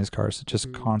sleeps on these cars. It's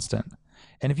just constant.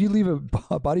 And if you leave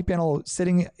a body panel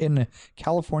sitting in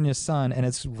California sun and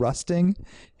it's rusting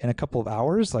in a couple of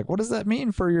hours, like what does that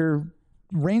mean for your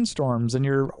rainstorms and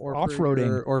your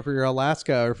off-roading, or for your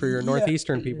Alaska, or for your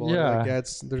northeastern people? Yeah, like,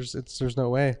 there's no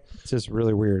way. It's just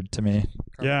really weird to me.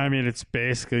 Yeah, I mean, it's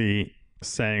basically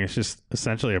saying it's just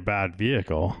essentially a bad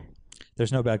vehicle.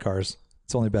 There's no bad cars.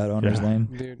 It's only bad owners, Lane.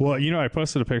 Dude. Well, I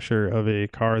posted a picture of a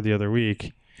car the other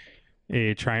week.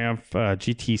 A Triumph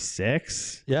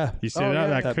GT6. Yeah. You see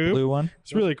that that coupe? blue one?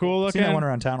 It's really cool looking. I've seen that one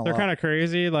around town a They're lot. kind of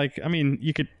crazy. Like, I mean,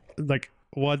 you could, like,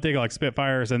 one thing like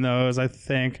Spitfires and those. I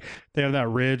think they have that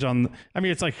ridge on. I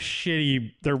mean, it's like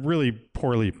shitty. They're really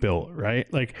poorly built,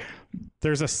 right? Like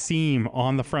there's a seam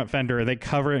on the front fender. They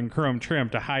cover it in chrome trim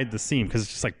to hide the seam because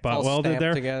it's just like butt all welded stamped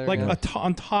there, together, like yeah.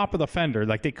 on top of the fender.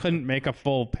 Like they couldn't make a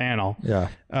full panel. Yeah.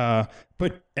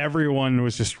 But everyone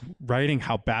was just writing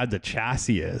how bad the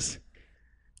chassis is.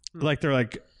 Like they're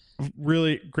like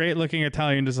really great looking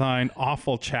Italian design,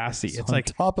 awful chassis. It's on like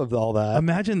top of all that,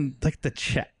 imagine like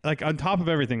like on top of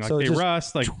everything, like So they just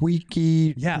rust, like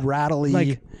tweaky, rattly.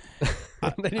 like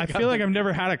Then you I got feel like I've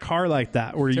never had a car like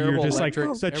that where you're terrible just like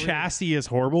electrics, the everything. chassis is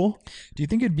horrible. Do you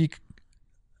think it'd be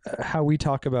how we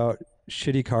talk about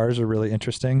shitty cars are really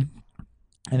interesting,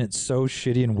 and it's so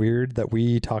shitty and weird that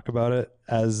we talk about it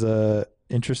as a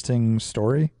interesting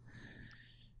story?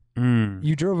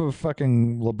 You drove a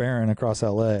fucking LeBaron across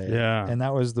LA, Yeah. and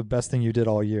that was the best thing you did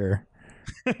all year,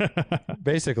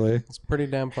 basically. It's pretty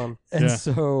damn fun. And Yeah.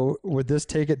 so, would this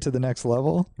take it to the next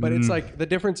level? But it's like the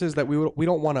difference is that we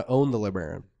don't want to own the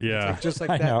LeBaron. Yeah. Just like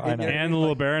I that. know, I you know. what And the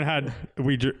mean? LeBaron had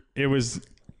it was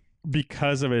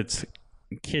because of its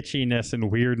kitschiness and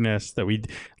weirdness that we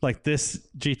like this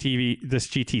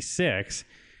GT6.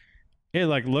 It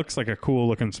like looks like a cool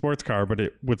looking sports car, but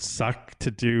it would suck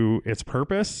to do its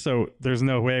purpose. So there's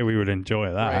no way we would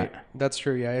enjoy that. Right, that's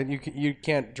true. Yeah, and you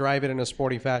can't drive it in a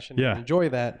sporty fashion Yeah. and enjoy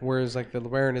that. Whereas like the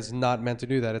LeBaron is not meant to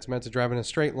do that. It's meant to drive in a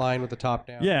straight line with the top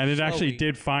down. Yeah, and it actually slowly.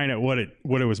 did fine at what it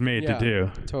was made Yeah, to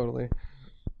do. Totally.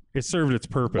 It served its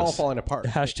It's all purpose. falling apart.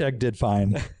 Hashtag did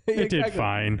fine. It did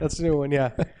fine. That's a new one.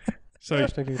 Yeah. So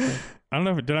Hashtag did fine. I don't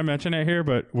know if did I mention it here,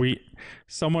 but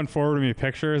someone forwarded me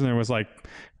pictures and it was like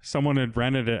someone had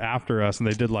rented it after us and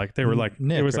they did like they were like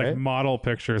Nick, it was right? like model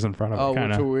pictures in front of Oh, it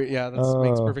kind which of. yeah, that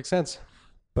makes Oh. perfect sense.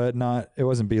 But it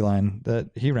wasn't Beeline. That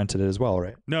he rented it as well,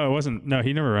 right? No, it wasn't. No,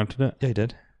 he never rented it. Yeah, he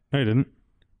did. No, he didn't.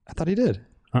 I thought he did.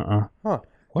 Huh.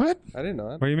 What? I didn't know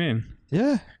that. What do you mean?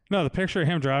 Yeah. No, the picture of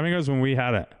him driving was when we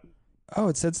had it. Oh,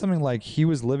 it said something like he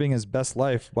was living his best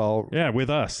life while. Yeah, with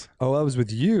us. Oh, that was with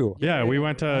you. Yeah, we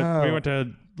went to Oh.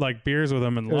 like beers with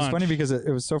him and It was lunch. funny because it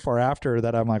was so far after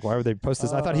that I'm like, why would they post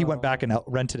this? I thought he went back and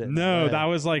rented it. No, Yeah. that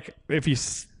was like if you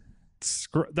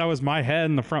that was my head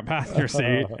in the front passenger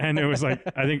seat, and it was like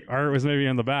I think Art was maybe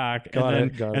in the back, Got and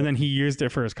it, got then he used it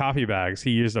for his coffee bags. He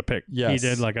used a pic. He Yes.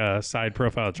 did like a side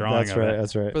profile drawing. That's of right. It.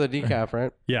 That's right. For the decaf,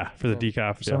 right? Yeah, for the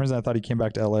decaf. For some reason, I thought he came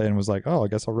back to LA and was like, oh, I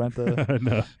guess I'll rent the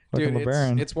No. fucking Dude,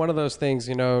 LeBaron. it's one of those things,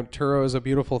 Turo is a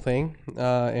beautiful thing.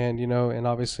 And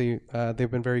obviously they've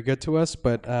been very good to us,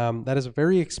 but that is a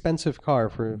very expensive car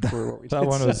for what we that did.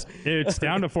 one So- was It's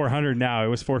down to 400 now. It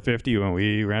was 450 when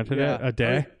we rented Yeah. it a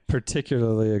day.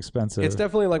 particularly expensive. It's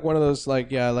definitely like one of those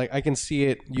like I can see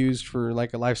it used for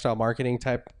like a lifestyle marketing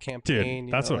type campaign.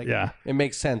 Dude, that's what- yeah. It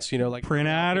makes sense, like Print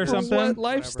ad or For something. what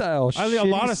lifestyle? I think a Shitty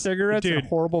lot of- cigarettes dude, and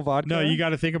horrible vodka. No, you got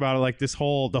to think about it like the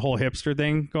whole hipster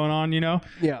thing going on.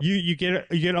 Yeah. you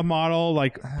get a model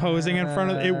like posing in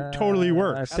front of it. Totally I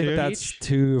works. think dude. that's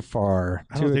too far.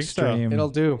 I don't Too think so. extreme. It'll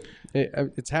do.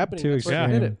 It's happening. Too That's why we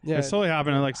extreme. did it. Yeah. It's totally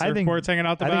happening. Like I think- surfboards hanging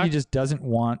out the I back. think he just doesn't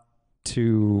want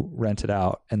to rent it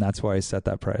out, and that's why he set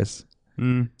that price. I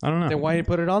don't know. Then why did he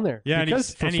put it on there? Yeah,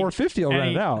 Because for $450 he'll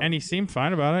rent it out. and he seemed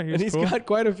fine about it. He And was he's cool. got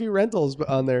quite a few rentals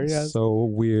on there. Yeah. So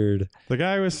weird. The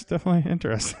guy was definitely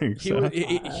interesting. He, so.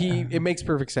 it makes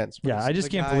perfect sense. Yeah, I just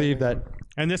The can't guy- believe that.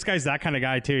 And this guy's that kind of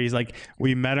guy too. He's like,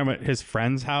 we met him at his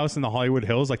friend's house in the Hollywood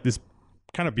Hills, like this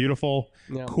kind of beautiful,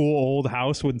 Yeah. cool old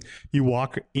house with you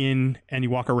walk in and you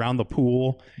walk around the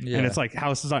pool Yeah. and it's like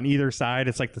houses on either side.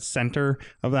 It's like the center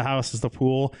of the house is the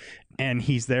pool. And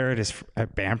he's there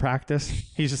at band practice.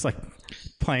 He's just like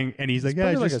playing and he's like, yeah,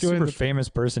 Probably like just a doing super the famous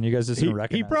person. You guys just he, didn't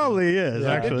recognize. he probably is Yeah. He did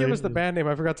actually. give us the band name.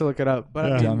 I forgot to look it up, but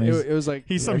Yeah. I mean, Dummies. it was like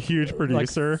He's some huge him.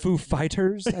 producer. Like Foo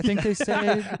Fighters, I think they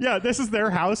say. Yeah, this is their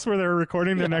house where they're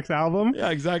recording their next album. Yeah,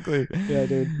 exactly. yeah,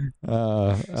 dude.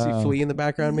 See Flea in the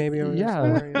background, maybe. over there Yeah,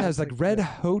 somewhere? yeah, it's like Red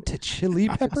Hot Chili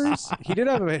Peppers. He did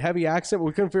have a heavy accent, but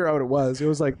we couldn't figure out what it was. It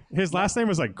was like His last name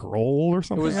was like Grohl or it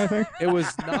something, was. I think. It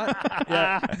was not.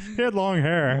 Yeah. He had long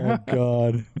hair. Oh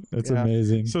God, that's Yeah.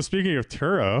 amazing. So speaking of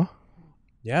Turo,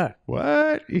 Yeah.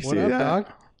 what? You What see up, that? dog?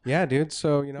 Yeah, dude.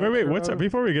 So Wait, what's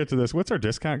before we get to this? What's our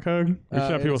discount code? We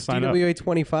should have people it's sign up. DWA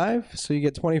 25, so you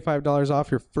get $25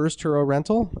 off your first Turo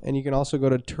rental, and you can also go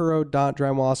to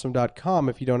turo.drywallawesome.com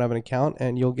if you don't have an account,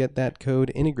 and you'll get that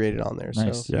code integrated on there.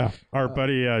 Nice. So Yeah, our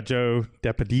buddy Joe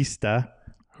DePodista,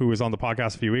 who was on the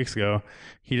podcast a few weeks ago,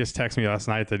 he just texted me last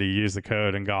night that he used the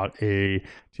code and got a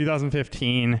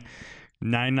 2015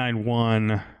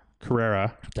 991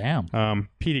 Carrera Damn.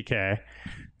 PDK,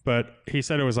 but he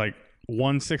said it was like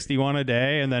 $161 a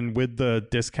day, and then with the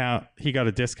discount, he got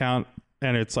a discount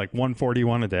and it's like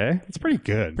 141 a day. It's pretty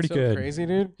good. Pretty So good. crazy,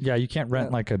 dude. Yeah, you can't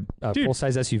rent like a Dude. full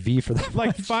size SUV for that.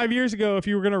 Like 5 years ago, if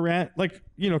you were gonna rent like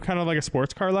kind of like a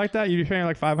sports car like that, you'd be paying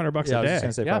like $500 yeah, I a was day. just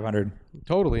gonna say Yeah. 500.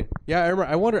 Totally. Yeah,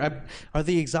 I wonder, are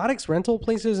the exotics rental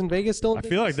places in Vegas still? I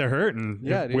feel like they're hurting.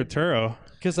 Yeah, dude. with Turo.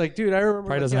 because like, dude, I remember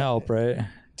Probably doesn't help, right?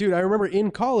 Dude, I remember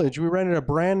in college we rented a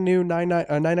brand new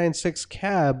 996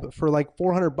 cab for like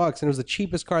 $400, and it was the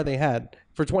cheapest car they had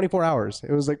for 24 hours.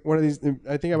 It was like one of these.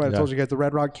 I think I might have told you guys the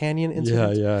Red Rock Canyon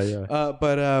incident.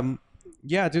 Yeah.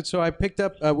 Yeah, dude. So I picked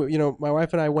up. My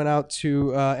wife and I went out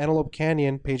to Antelope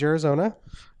Canyon, Page, Arizona.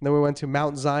 And then we went to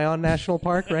Mount Zion National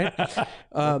Park, right?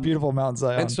 Beautiful Mount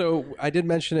Zion. And so I did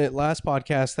mention it last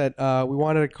podcast that we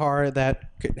wanted a car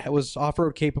that was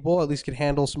off-road capable, at least could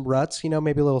handle some ruts,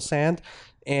 maybe a little sand,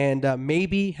 and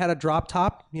maybe had a drop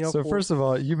top. So first of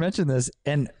all, you mentioned this,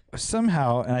 and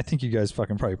somehow, and I think you guys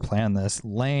fucking probably planned this,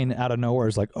 Lane out of nowhere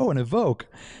is like, oh, an Evoque.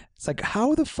 It's like,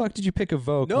 how the fuck did you pick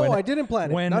Evoque? No, I didn't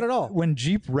plan it. Not at all. When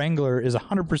Jeep Wrangler is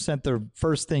 100% the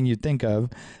first thing you think of,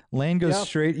 Lane goes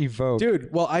straight Evoque. Dude,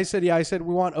 well, I said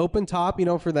we want open top,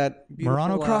 for that beautiful,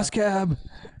 Murano Cross Cab.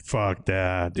 Fuck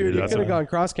that, Dude, dude. you That's could have gone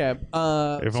cross cab.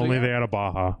 if only they had a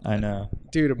Baja. I know.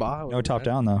 Dude, a Baja. No top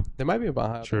down, though. There might be a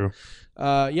Baja. True.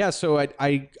 So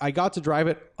I got to drive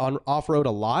it on off road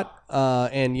a lot,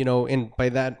 and by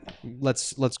that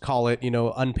let's call it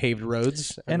unpaved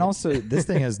roads. And also, this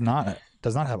thing does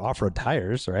not have off-road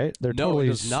tires, right? They're No, totally it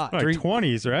does not. Like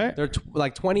 20s, right? They're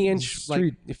like 20-inch,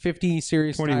 like 50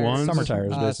 series 21s. Summer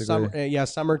tires, basically.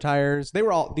 Summer tires.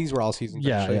 These were all seasons.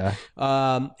 Yeah, actually.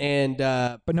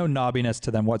 but no knobbiness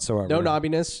to them whatsoever. No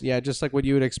knobbiness. Yeah, just like what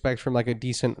you would expect from like a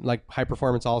decent like high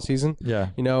performance all season. Yeah.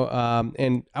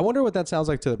 And I wonder what that sounds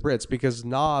like to the Brits, because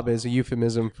knob is a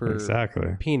euphemism for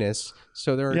Exactly. penis.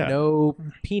 So there are Yeah. no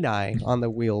peni on the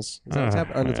wheels. Is that what's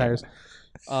happening on the tires?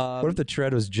 What if the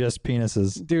tread was just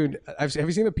penises? Dude, have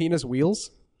you seen the penis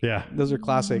wheels? Yeah. Those are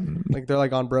classic. Like they're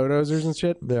like on Brodozers and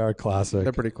shit. They are classic.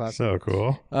 They're pretty classic. So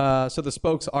cool. So the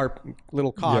spokes are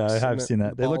little cocks. Yeah, I have and seen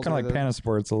that. They look kind of like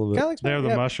Panasports a little bit. Kind of like They have the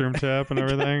yeah. mushroom tip and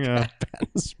everything. Yeah.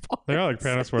 They are like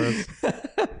Panasports.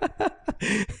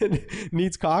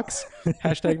 Needs cocks.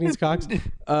 Hashtag needs cocks.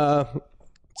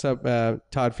 What's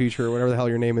up, Todd Future, or whatever the hell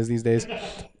your name is these days.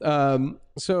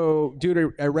 So,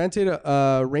 dude, I rented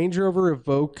a Range Rover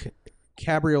Evoque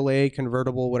Cabriolet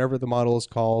convertible, whatever the model is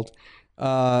called.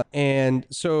 And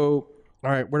so,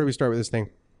 all right, where do we start with this thing?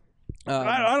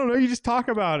 I don't know. You just talk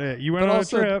about it. You went on a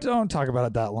Also, trip. don't talk about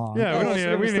it that long. Yeah, we don't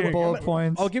need. We Just the need bullet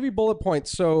points. I'll give you bullet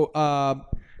points. So,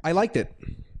 I liked it.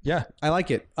 Yeah. I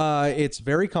like it. It's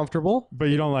very comfortable. But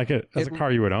you don't like it as a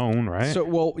car you would own, right? So,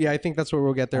 well, yeah, I think that's where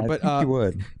we'll get there. I But think you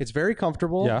would. it's very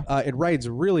comfortable. Yeah. It rides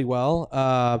really well.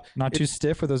 Not too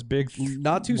stiff with those big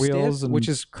Not too wheels stiff, and which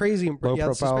is crazy. low Yeah,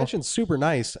 the profile. suspension's super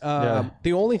nice. Yeah.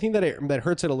 The only thing that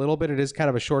hurts it a little bit, it is kind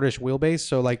of a shortish wheelbase.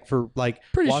 So like for like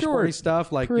Pretty washboardy short.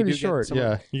 stuff, like Pretty you do short, Get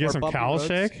yeah. you get more some bumpy cowl roads.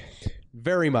 shake.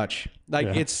 Very much. Like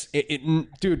Yeah.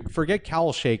 dude, forget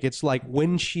cowl shake. It's like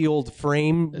windshield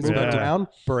frame moving Yeah. around.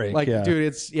 brake. Like, yeah. dude,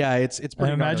 it's And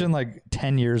pretty imagine like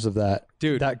 10 years of that.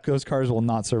 Dude. Those cars will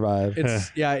not survive.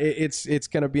 it's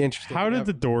gonna be interesting. How Yeah. did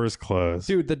the doors close?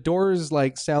 dude? The doors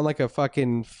like sound like a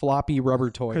fucking floppy rubber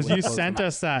toy. Because when you it closes. sent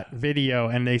us that video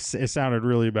and it sounded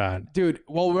really bad. Dude,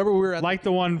 well, remember we were at Like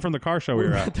the one from the car show we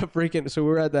were at. the freaking. So we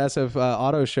were at the SF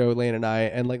Auto Show, Lane and I,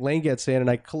 and like Lane gets in, and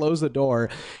I close the door,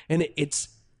 and it's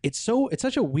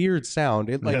such a weird sound.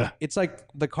 It's like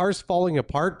the car's falling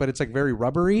apart, but it's like very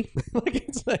rubbery.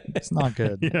 It's not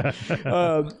good. Yeah.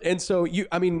 And so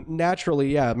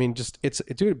naturally, yeah. I mean,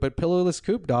 dude, but pillarless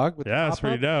coupe, dog. With the Yeah, it's top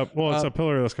pretty up. dope. Well, it's a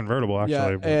pillarless convertible, actually.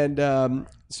 Yeah, but- and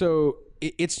so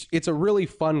it's a really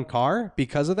fun car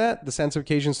because of that. The sense of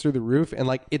occasion's through the roof, and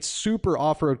like it's super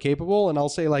off-road capable. And I'll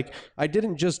say, like, I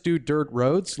didn't just do dirt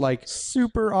roads. Like,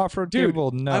 Super off-road Dude, capable.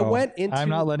 No. I went into- I'm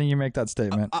not letting you make that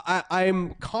statement.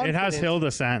 I'm confident. it has hill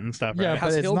descent and stuff. yeah, Right? but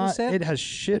has it's hill not. descent? It has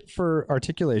shit for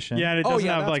articulation. Yeah, and it Oh, doesn't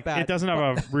yeah, have that's like bad. it doesn't have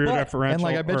a rear differential. And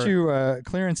like I bet or- you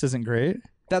clearance isn't great.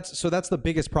 That's the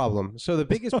biggest problem. So the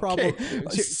biggest problem. Okay.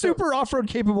 so- Super off-road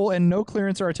capable and no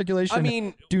clearance or articulation. I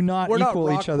mean, do not we're not equal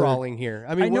rock each other. crawling here.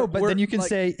 I mean, I know, we're- but we're, then you can like-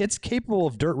 say it's capable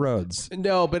of dirt roads.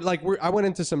 no, but like I went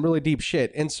into some really deep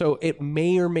shit, and so it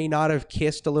may or may not have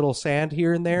kissed a little sand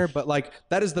here and there, but like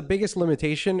that is the biggest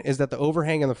limitation, is that the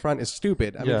overhang in the front is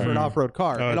stupid. I mean, Yeah. for an off-road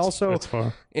car, Oh, and it's- also, it's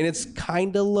far. and it's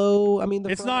kind of low. I mean,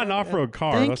 It's not an off-road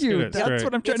car. Thank Let's you. get it That's straight.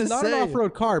 what I'm trying It's to not say. an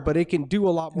off-road car, but it can do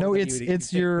a lot more. No, than it's you-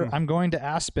 it's your I'm going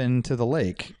to Aspen to the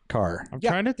lake car. I'm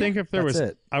trying to think if there That's was.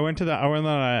 it. I went on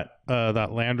that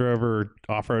Land Rover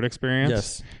off-road experience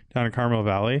Yes. down in Carmel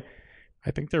Valley. I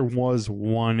think there was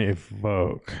one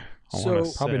Evoque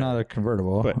So- Probably not a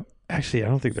convertible. But actually, I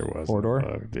don't think there was. Four-door?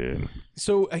 a Vogue, dude.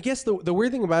 So I guess the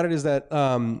weird thing about it is that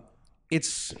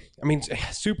it's, I mean,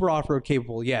 super off-road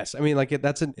capable. Yes, I mean, like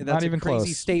that's a even crazy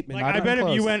close. statement. Like, Not I bet even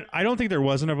if you close. went, I don't think there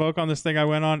was an Evoque on this thing I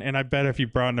went on, and I bet if you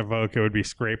brought an Evoque, it would be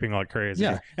scraping like crazy.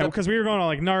 Yeah. Because we were going on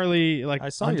like gnarly, like I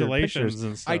saw your undulations pictures.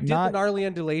 and stuff. I did Not- the gnarly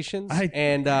undulations, I-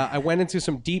 and I went into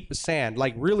some deep sand,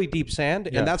 like really deep sand,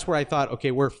 and that's where I thought,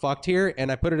 okay, we're fucked here. And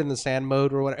I put it in the sand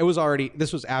mode or whatever. It was already.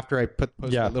 This was after I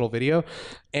posted that little video,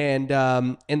 and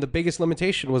the biggest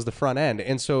limitation was the front end,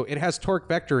 and so it has torque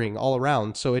vectoring all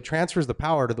around, so it transfers the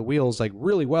power to the wheels like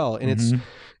really well, and it's.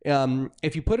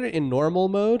 If you put it in normal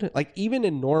mode, like even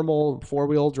in normal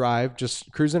 4-wheel drive,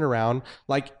 just cruising around,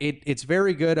 like it's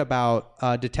very good about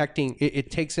detecting. It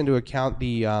takes into account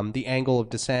the angle of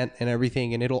descent and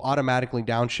everything, and it'll automatically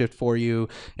downshift for you,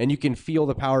 and you can feel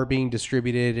the power being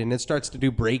distributed, and it starts to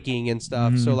do braking and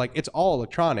stuff. So like it's all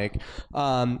electronic.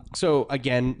 So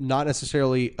again, not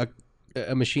necessarily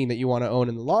a machine that you want to own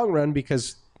in the long run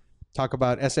because. Talk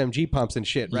about SMG pumps and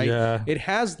shit, right? Yeah. It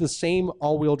has the same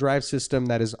all-wheel drive system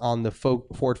that is on the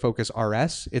Ford Focus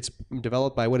RS. It's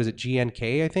developed by,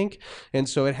 GNK, I think. And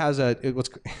so it has you're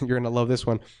going to love this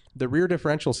one. The rear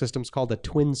differential system is called a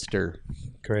Twinster.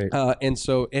 Great. And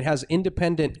so it has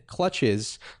independent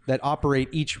clutches that operate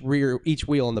each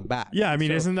wheel in the back. Yeah, I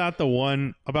mean, isn't that the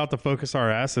one about the Focus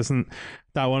RS? Isn't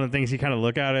that one of the things you kind of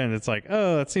look at it and it's like,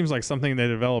 oh, that seems like something they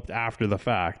developed after the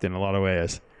fact in a lot of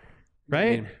ways,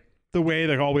 right? The way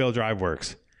the all-wheel drive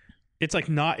works. It's like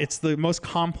it's the most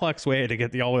complex way to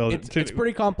get the all-wheel. It's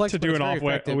pretty complex to but do it's an very all-wheel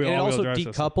effective. And it all-wheel also drive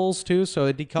system. decouples too, so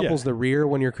it decouples the rear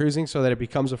when you're cruising, so that it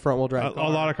becomes a front-wheel drive. A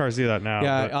lot of cars do that now.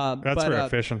 Yeah, but that's for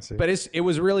efficiency. But it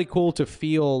was really cool to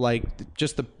feel like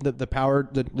just the power,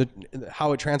 the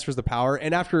how it transfers the power.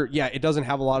 And after, it doesn't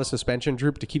have a lot of suspension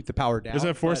droop to keep the power down. Is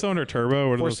it four-cylinder turbo?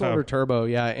 What do those have? Four-cylinder turbo,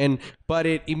 yeah. But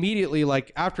it immediately,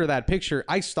 like after that picture,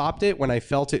 I stopped it when I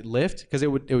felt it lift because it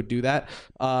would do that,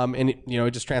 and it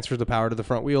just transfers the power to the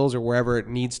front wheels or wherever it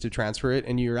needs to transfer it,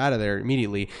 and you're out of there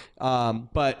immediately.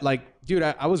 But like, dude,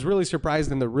 I was really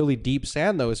surprised in the really deep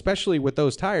sand though, especially with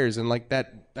those tires and like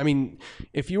that. I mean,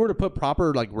 if you were to put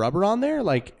proper like rubber on there,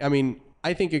 like, I mean,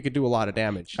 I think it could do a lot of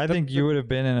damage. I think you would have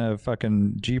been in a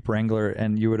fucking Jeep Wrangler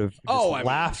and you would have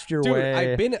laughed your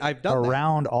way I've done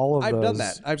around all of I've those done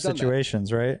that. I've done that.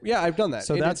 situations, right? Yeah, I've done that.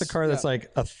 So And that's a it's- car that's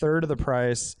like a third of the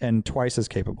price and twice as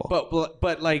capable.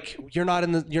 But like you're not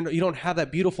in you don't have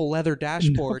that beautiful leather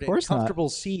dashboard of course and not. comfortable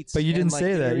seats. But you and, didn't like, say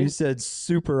you know that. what I You mean? said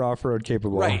super off-road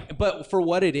capable. Right, but for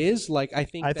what it is, like I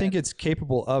think it's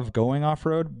capable of going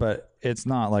off-road, but it's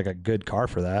not like a good car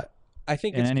for that. I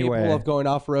think in it's any capable way. of going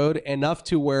off road enough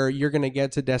to where you're going to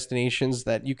get to destinations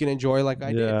that you can enjoy, like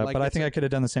I did. Yeah, Like, but I think I could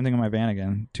have done the same thing on my van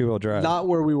again, 2-wheel drive. not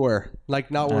where we were, like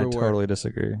not where I we were. totally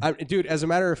disagree. Dude, as a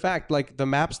matter of fact, like the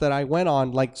maps that I went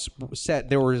on, like said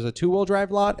there was a 2-wheel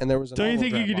drive lot and there was an Don't you all-wheel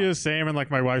think you drive could do lot. the same in like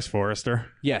my wife's Forester?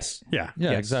 Yes. Yeah. Yeah,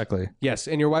 Yes. exactly. Yes,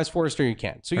 and your wife's Forester you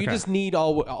can. So you Okay. just need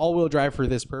all-wheel drive for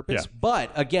this purpose. Yeah.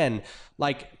 But again,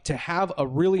 like to have a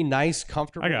really nice,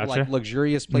 comfortable, I gotcha. like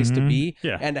luxurious place to be,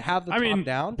 Yeah. and to have the top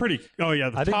down. pretty. Oh yeah,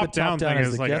 the I think top the top down thing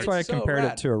is like that's why I so compared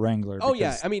rad. it to a Wrangler. Oh yeah,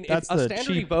 because I mean, that's a the standard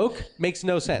cheap. Evoque makes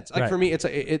no sense. Like Right. for me, it's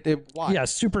why? Yeah,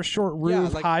 super short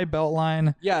roof, like- high belt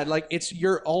line. Yeah, like this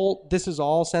is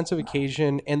all sense of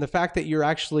occasion, and the fact that you're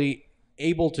actually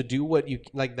able to do what you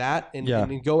like that and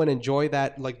go and enjoy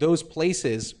that, like those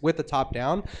places with the top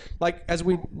down, like as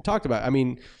we talked about. I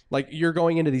mean, like you're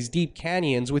going into these deep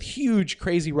canyons with huge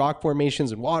crazy rock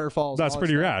formations and waterfalls. That's and all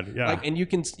that pretty stuff. rad, yeah. Like, and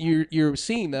you're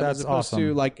seeing them That's as opposed awesome.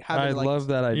 to like having I like, love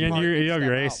that idea. And you have your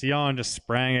Step out. AC on, just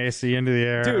spraying AC into the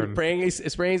air, dude, and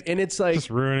spraying, and it's like just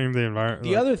ruining the environment.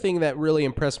 the other thing that really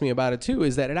impressed me about it too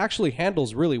is that it actually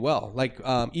handles really well. Like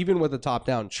even with the top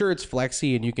down, sure it's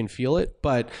flexy and you can feel it,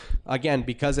 but again,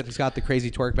 because it's got the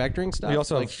crazy torque vectoring stuff. We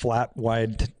also like, have flat,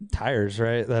 wide tires,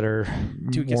 right? That are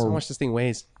dude, guess how more. much this thing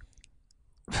weighs?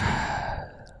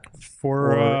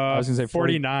 for I was gonna say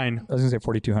 49. I was gonna say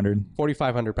 4,200.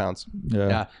 4,500 pounds. Yeah.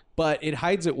 Yeah, but it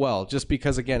hides it well, just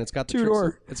because again, it's got the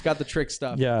Two-door. tricks, it's got the trick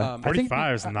stuff. Yeah. I think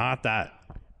 45 is not that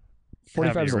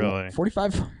 45 is heavy, a lot. really.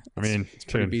 45. I mean,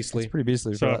 pretty dude. beastly. It's pretty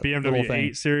beastly. So for a that little BMW thing.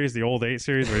 8 Series, the old 8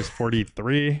 Series, weighs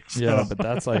 43. So Yeah, but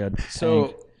that's like a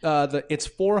So it's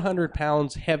 400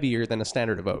 pounds heavier than a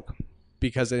standard Evoque.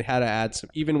 Because it had to add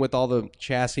some, even with all the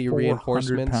chassis 400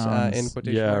 reinforcements pounds. in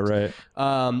quotation Yeah, marks.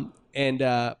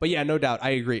 right. But yeah, no doubt,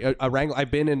 I agree. A Wrangler. I've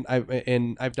been in. I've done.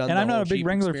 And the I'm not whole a big Jeep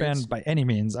Wrangler experience. fan by any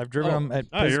means. I've driven them at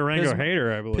Oh, you're a Rango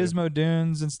hater, I believe. Pismo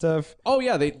Dunes and stuff, Oh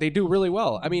yeah, they do really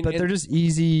well. I mean, but and- they're just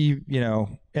easy,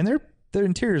 and they're their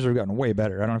interiors have gotten way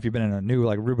better. I don't know if you've been in a new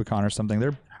like Rubicon or something.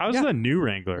 They're How's the new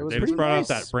Wrangler? They just pretty brought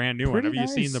nice. out that brand new one. Pretty Have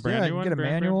you seen nice. the brand Yeah, new you one? get a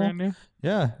manual. Brand new?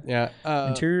 yeah. Yeah.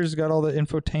 Interiors got all the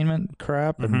infotainment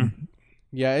crap and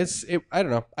Yeah, I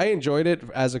don't know. I enjoyed it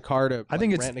as a car to. I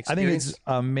think rent it's experience.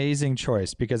 amazing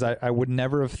choice because I would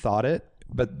never have thought it,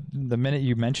 but the minute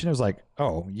you mentioned it, I was like,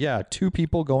 oh yeah, 2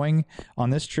 people going on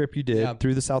this trip you did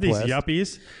through the These Southwest.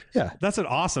 yuppies. Yeah. That's an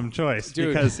awesome choice Dude.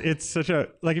 because it's such a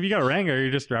like if you got a Wrangler, you're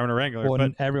just driving a Wrangler. Well, but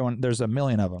and everyone, there's a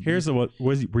million of them. here's what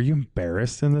were you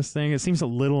embarrassed in this thing? It seems a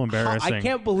little embarrassing. I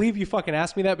can't believe you fucking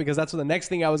asked me that because that's the next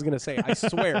thing I was gonna say. I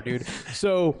swear, dude.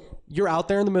 So you're out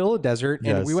there in the middle of the desert,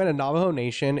 and Yes. we went to Navajo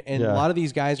Nation, and Yeah. a lot of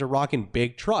these guys are rocking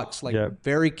big trucks, like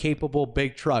very capable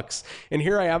big trucks. And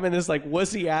here I am in this like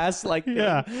wussy ass, like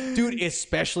dude,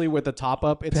 especially with the top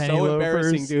up. It's Penny so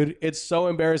embarrassing, loafers. dude. It's so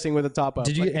embarrassing with the top up.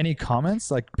 Did you Like, get any comments,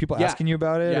 like people asking you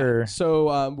about it, yeah. or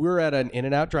So we were at an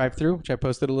In-N-Out drive-through, which I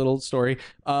posted a little story.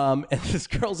 And this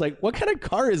girl's like, "What kind of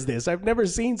car is this? I've never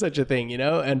seen such a thing," you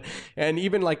know. And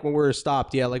even like when we were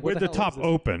stopped, like what With the hell top is this?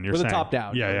 open, you're with saying. the top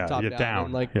down, Yeah, with yeah, the top you're down.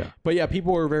 And, like, Yeah. but yeah,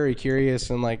 people were very curious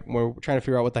and like we're trying to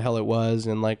figure out what the hell it was.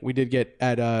 And like we did get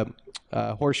at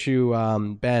Horseshoe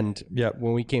Bend. Yep.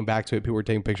 When we came back to it, people were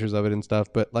taking pictures of it and stuff.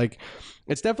 But like,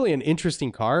 it's definitely an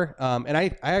interesting car. And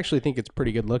I actually think it's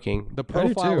pretty good looking. The I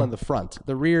do profile too. on the front,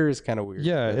 the rear is kind of weird.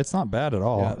 yeah, it's not bad at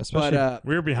all. Yeah. Especially But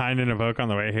We were behind an Evoque on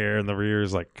the way here, and the rear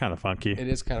is like kind of funky. it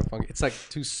is kind of funky. It's like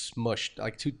too smushed,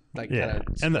 like too like Yeah, kind of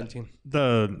and squinting.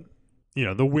 the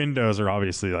the windows are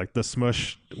obviously like the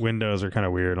smush windows are kind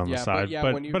of weird on the Yeah, but side, yeah,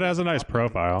 but when you it has a nice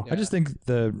profile. Yeah. I just think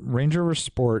the Range Rover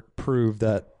Sport proved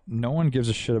that no one gives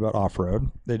a shit about off-road.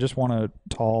 They just want a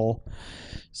tall,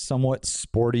 somewhat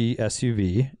sporty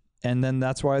SUV, and then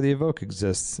that's why the Evoque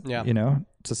exists. Yeah. You know,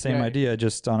 it's the same Yeah. idea,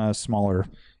 just on a smaller.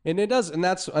 And it does, and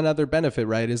that's another benefit,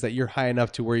 right? Is that you're high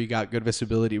enough to where you got good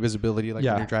visibility, like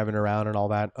Yeah. when you're driving around and all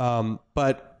that.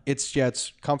 But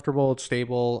it's comfortable, it's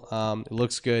stable, it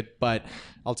looks good. But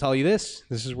I'll tell you this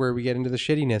is where we get into the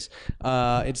shittiness.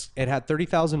 It had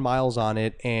 30,000 miles on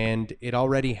it, and it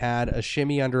already had a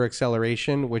shimmy under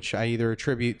acceleration, which I either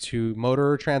attribute to motor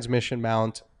or transmission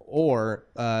mount or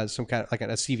some kind of like a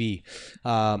CV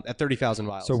at 30,000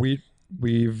 miles. So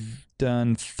we've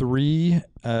done 3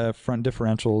 front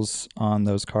differentials on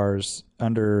those cars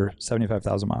under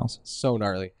 75,000 miles. so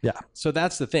gnarly. Yeah. So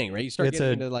that's the thing, right? You start It's getting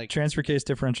a into like transfer case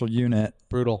differential unit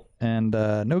brutal. and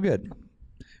no good.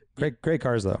 Great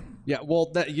cars though. Yeah,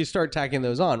 well, you start tacking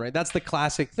those on, right? That's the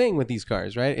classic thing with these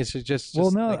cars, right? It's just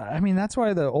Well, no, like, I mean that's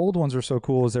why the old ones are so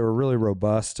cool. Is they were really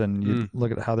robust, and you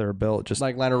look at how they were built. Just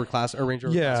like Land Rover Classic or Range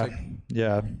Rover yeah, Classic.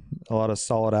 yeah, a lot of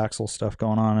solid axle stuff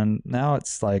going on, and now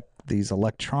it's like these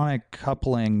electronic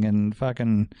coupling and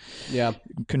fucking Yeah,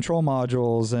 control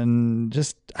modules, and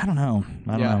just I don't know.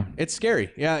 I don't know. it's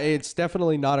scary. Yeah, it's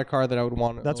definitely not a car that I would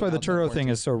want. That's why the Turo thing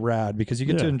is so rad because you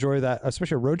get to enjoy that,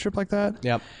 especially a road trip like that,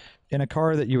 Yep, in a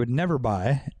car that you would never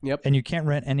buy, Yep. and you can't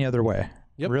rent any other way.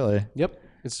 Yep. Really, yep.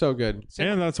 It's so good.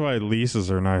 And that's why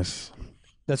leases are nice.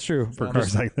 that's true. For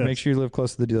cars like this. Make sure you live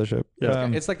close to the dealership. Yeah.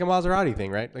 It's like a Maserati thing,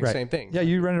 right? Like right. same thing. Yeah,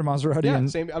 you rented a Maserati Yeah, in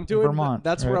same. I'm doing Vermont.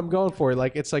 That's right? what I'm going for.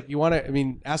 Like it's like you want to. I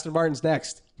mean, Aston Martin's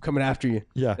next, coming after you.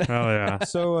 Yeah. Oh yeah.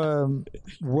 So,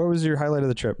 what was your highlight of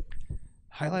the trip?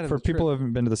 Highlight of For the people trip. who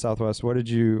haven't been to the Southwest, what did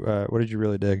you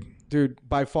really dig? Dude,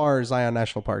 by far Zion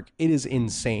National Park. It is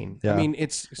insane. Yeah. I mean,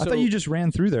 it's. I thought you just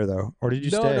ran through there though, or did you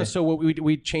stay? No. So what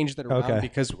we changed it around Okay.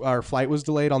 because our flight was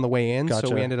delayed on the way in, Gotcha.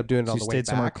 so we ended up doing it So on you the way stayed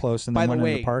somewhere back. close and By then the went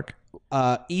way, into the park.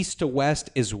 East to west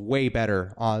is way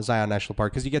better on Zion National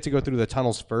Park because you get to go through the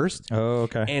tunnels first. Oh,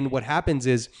 okay. And what happens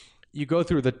is you go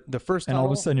through the first And tunnel.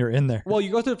 all of a sudden you're in there. Well,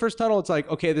 you go through the first tunnel, it's like,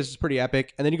 okay, this is pretty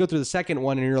epic. And then you go through the second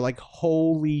one and you're like,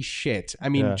 holy shit. I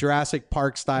mean, Yeah. Jurassic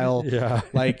Park style. Yeah.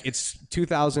 Like it's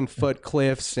 2,000 foot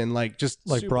cliffs and like just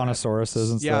Like super-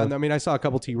 brontosauruses and Yeah. stuff. And I mean, I saw a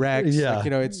couple T-Rex. Yeah. Like,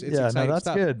 it's yeah, exciting no, that's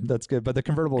stuff. good. That's good. But the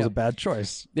convertible is a bad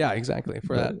choice. Yeah, exactly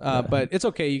for that. But it's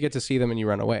okay. You get to see them and you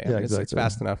run away. I Yeah, mean, it's exactly.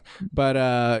 fast enough.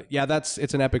 But yeah,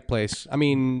 it's an epic place. I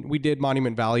mean, we did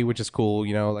Monument Valley, which is cool.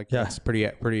 You know, like Yeah. it's pretty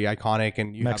iconic.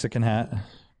 And you have Mexican hat.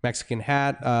 Mexican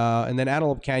Hat, and then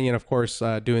Antelope Canyon, of course,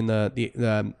 doing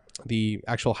the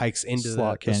actual hikes into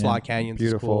Slot the Canyon. Slot Canyons. is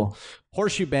Beautiful. cool.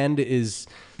 Horseshoe Bend is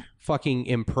fucking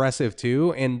impressive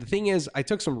too. And the thing is, I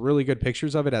took some really good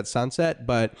pictures of it at sunset,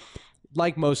 but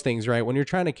like most things, right? When you're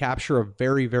trying to capture a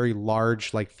very, very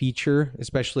large like feature,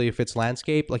 especially if it's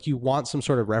landscape, like you want some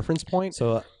sort of reference point.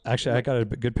 So Actually, I got a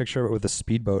good picture of it with a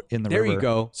speedboat in the There river. you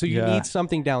go. So you Yeah. need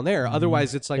something down there.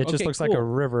 Otherwise, it's like It just okay, looks like a cool.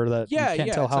 river that Yeah, you can't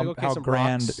yeah, tell it's how, like, okay, how some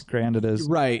grand rocks. grand it is.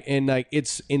 Right, and like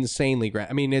it's insanely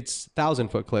grand. I mean, it's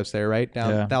 1,000-foot cliffs there, right?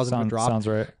 Down Yeah, 1,000-foot drop. sounds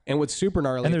right. And what's super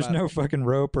gnarly, And there's about, no fucking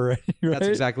rope or anything, right? That's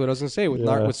exactly what I was gonna say.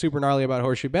 Yeah. What's super gnarly about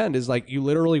Horseshoe Bend is like you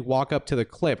literally walk up to the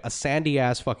cliff, a sandy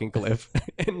ass fucking cliff,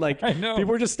 and like I know.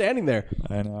 people are just standing there.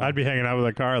 I know. I'd be hanging out with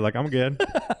a car like I'm good.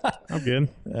 I'm good.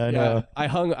 I know. Yeah, I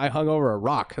hung over a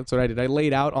rock. That's what I did. I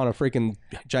laid out on a freaking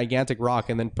gigantic rock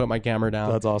and then put my camera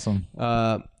down. That's awesome.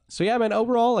 So yeah, man.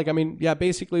 Overall, like I mean, yeah,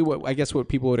 basically what I guess what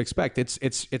people would expect.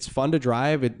 It's fun to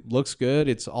drive. It looks good.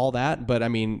 It's all that, but I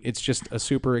mean, it's just a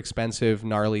super expensive,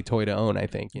 gnarly toy to own. I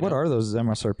think. What are those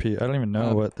MSRP? I don't even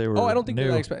know what they were. Oh, I don't think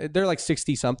new. they're like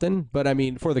 60 something, but I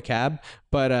mean for the cab,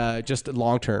 but just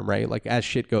long term, right? Like as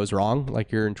shit goes wrong, like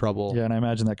you're in trouble. Yeah, and I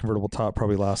imagine that convertible top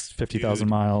probably lasts 50,000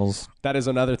 miles. That is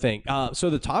another thing. So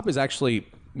the top is actually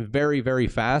very, very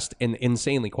fast and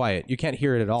insanely quiet. You can't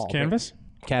hear it at all. Canvas?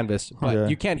 Canvas, but Yeah.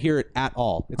 you can't hear it at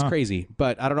all. It's crazy.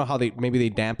 But I don't know how maybe they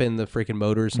dampen the freaking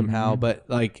motor somehow. But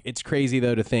like, it's crazy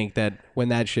though to think that when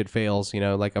that shit fails,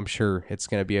 like I'm sure it's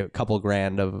going to be a couple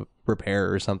grand of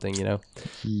repair or something,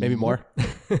 maybe more.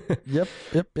 Yep.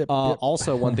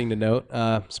 Also, one thing to note,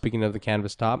 speaking of the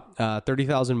canvas top,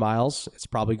 30,000 miles. It's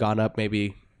probably gone up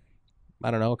maybe,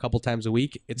 I don't know, a couple times a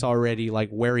week. It's already like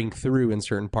wearing through in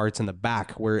certain parts in the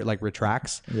back where it like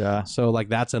retracts. Yeah. So like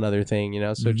that's another thing,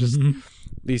 So just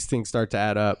these things start to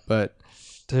add up. But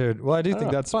Dude, well, I do think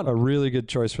know, that's fun. a really good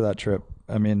choice for that trip.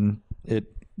 I mean, it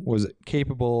was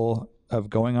capable of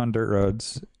going on dirt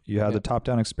roads. You had the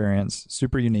top-down experience,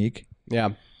 super unique. yeah,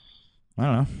 I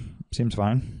don't know. Seems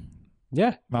fine.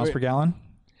 yeah, Miles per gallon?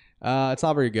 it's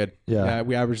not very good. Yeah.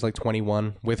 We averaged like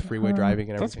 21 with freeway driving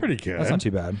and everything. That's pretty good. That's not too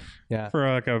bad. Yeah, For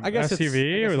like a I guess it's- I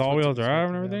SUV guess with it's all-wheel what's drive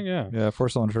and expected, everything, yeah. Yeah,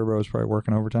 four-cylinder turbo is probably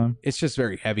working overtime. it's just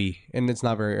very heavy and it's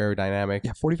not very aerodynamic.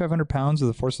 Yeah, 4,500 pounds with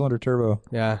a four-cylinder turbo.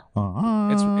 Yeah,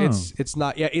 Uh-huh. it's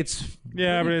not. Yeah, it's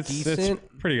Yeah, but pretty it's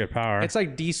decent. pretty good power. It's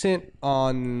like decent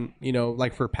on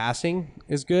like for passing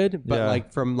is good, but Yeah.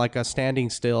 like from like a standing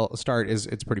still start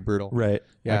it's pretty brutal. Right.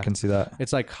 Yeah. I can see that.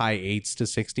 It's like high 8s to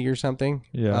 60 or something.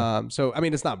 Yeah. So I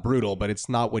mean it's not brutal, but it's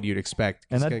not what you'd expect.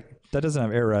 And It's that doesn't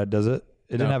have air ride, does it?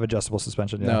 It No. didn't have adjustable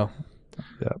suspension. Yeah. no.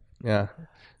 Yeah. Yeah.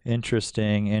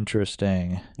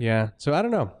 Interesting. Yeah. So I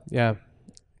don't know. Yeah.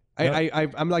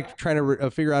 I'm like trying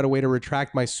to figure out a way to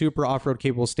retract my super off-road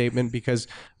capable statement because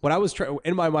what I was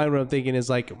in my mind, what I'm thinking is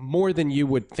like more than you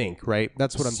would think, right?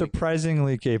 That's what I'm thinking.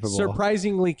 Surprisingly capable.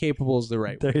 Surprisingly capable is the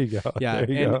right word. There you go. Yeah,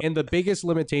 There you go. and the biggest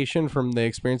limitation from the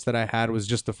experience that I had was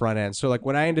just the front end. So like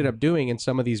what I ended up doing in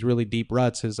some of these really deep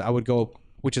ruts is I would go,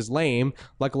 which is lame.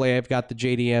 Luckily, I've got the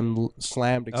JDM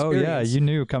slammed Oh experience. yeah, you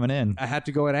knew coming in. I had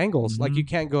to go at angles. Like you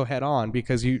can't go head on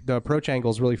because the approach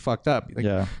angle is really fucked up. Like,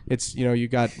 Yeah. it's you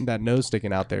got that nose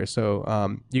sticking out there,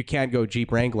 so you can't go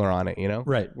Jeep Wrangler on it.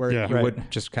 Right. Where Yeah. you Right. would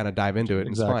just kind of dive into it. And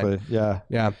Exactly. It's fine. Yeah.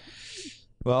 Yeah.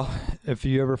 Well, if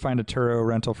you ever find a Turo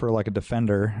rental for like a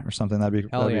Defender or something, that'd be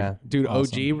Hell that'd yeah, be dude.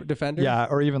 awesome. OG Defender. Yeah,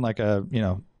 or even like a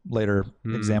later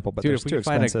example, but dude. they're If we too could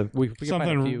find expensive. we could find a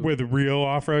Something few. with real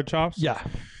off-road chops. Yeah.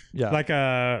 Yeah. Like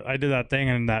I did that thing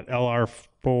in that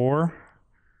LR4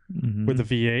 with the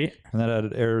V8. and that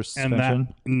had air And suspension.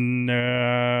 that,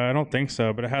 no, I don't think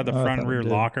so, but it had the Oh, I front thought and it rear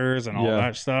did. lockers and all Yeah.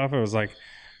 that stuff. It was like,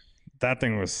 that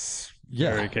thing was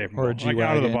Yeah, very capable. or a like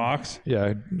out of the G-Wagon. box.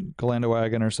 Yeah, Galanda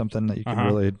wagon or something that you can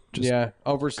really just yeah.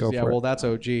 Oh, versus go yeah. for it. Well, that's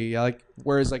OG. Yeah. Like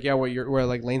whereas like where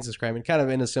like Lane's describing, kind of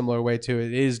in a similar way too.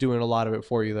 It is doing a lot of it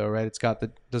for you though, right? It's got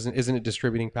isn't it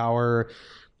distributing power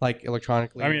like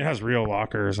electronically? I mean, it has real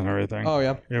lockers and everything. oh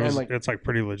yeah. It was, and like it's like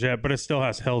pretty legit, but it still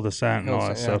has hill descent and all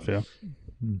that Hill stuff.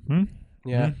 Yeah.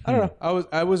 yeah. I don't know.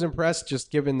 I was impressed just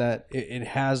given that it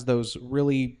has those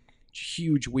really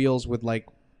huge wheels with like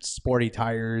sporty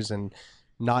tires and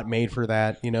not made for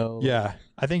that. Yeah,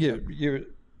 I think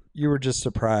you were just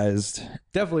surprised.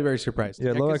 Definitely very surprised. You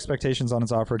had low 'cause expectations on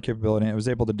its off-road capability, and it was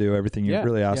able to do everything you Yeah,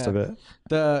 really asked yeah. of it.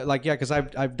 Because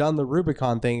I've done the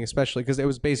Rubicon thing, especially because it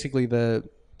was basically the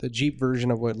Jeep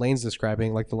version of what Lane's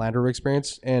describing, like the Land Rover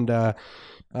experience. And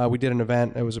we did an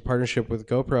event. It was a partnership with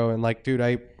GoPro, and like, dude,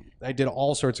 I did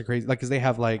all sorts of crazy, like, because they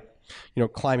have like,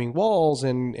 climbing walls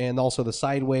and also the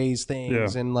sideways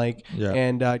things, Yeah. and like, Yeah.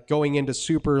 and going into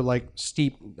super like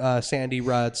steep sandy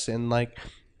ruts and like.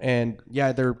 And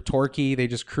yeah, they're torquey. They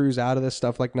just cruise out of this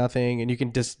stuff like nothing, and you can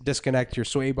disconnect your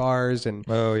sway bars. And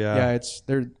Oh yeah,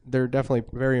 yeah, they're definitely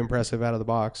very impressive out of the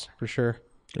box for sure.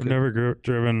 I've never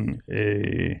driven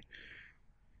a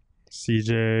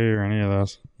CJ or any of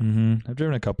those. I've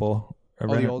driven a couple I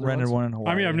the rented, older rented ones? one in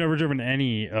Hawaii. I mean, I've never driven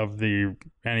any of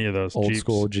those old Jeeps.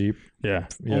 school Jeep. Yeah.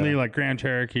 Yeah. Only like Grand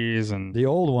Cherokees and The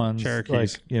old ones,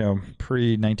 Cherokees. like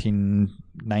pre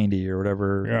 1990 or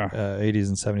whatever, Yeah. 80s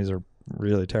and 70s are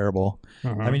really terrible.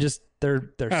 uh-huh. I mean, just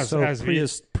they're As- so as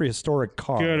prehistoric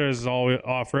car. good as all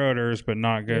off-roaders, but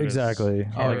not good. Exactly.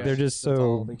 Oh, Like, yeah. they're just That's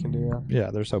all so they can do. Yeah.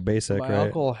 they're so basic, My right?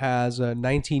 uncle has a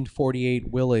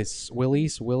 1948 Willis,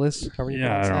 however you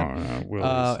Yeah, I pronounce that. don't know.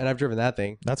 Willys. And I've driven that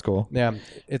thing. That's cool. Yeah,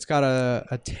 it's got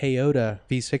a Toyota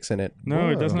V6 in it. no,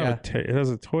 it doesn't have Yeah. it has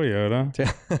a Toyota.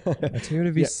 A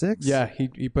Toyota V6. Yeah,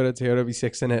 he put a Toyota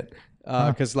V6 in it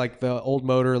because like the old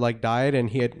motor like died, and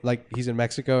he had like he's in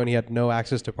Mexico and he had no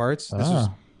access to parts.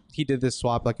 He did this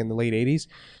swap like in the late 80s.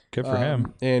 Good for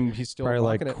him. And he's still Probably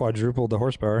like rocking it. quadrupled the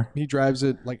horsepower. He drives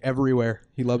it like everywhere.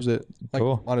 He loves it. Like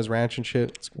Cool. on his ranch and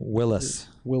shit. It's Willis.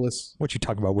 Willis. What you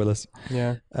talk about, Willis?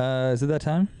 Yeah. Is it that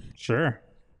time? Sure.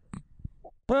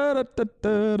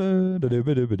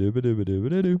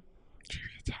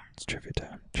 It's trivia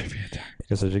time. Trivia time.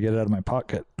 Guess I should get it out of my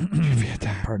pocket. Trivia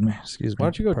time. Pardon me. Excuse me. Why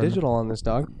don't you go Pardon me. digital on this,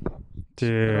 dog? on your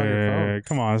phone. Dude,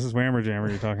 come on. This is Whammer Jammer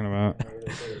you're talking about.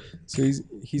 So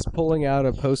he's pulling out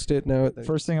a Post-it note.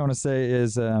 First thing I want to say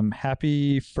is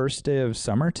happy first day of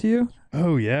summer to you.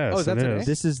 Oh, yes. Oh, is that it today? is.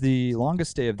 This is the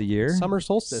longest day of the year. Summer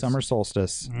solstice. Summer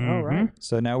solstice. All right.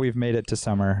 So now we've made it to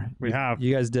summer. We have.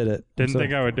 You guys did it. Didn't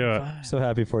think I would do it. So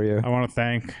happy for you. I want to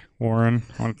thank Warren.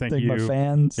 I want to thank Thank you. my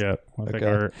fans. Yeah. I want to Okay.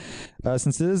 thank Art.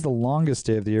 Since it is the longest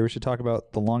day of the year, we should talk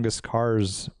about the longest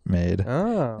cars made.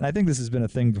 Oh. And I think this has been a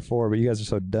thing before, but you guys are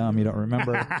so dumb you don't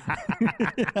remember.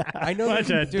 I know Bunch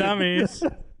that, of dude, dummies.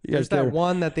 You guys There's that care.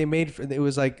 one that they made. It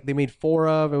was like they made 4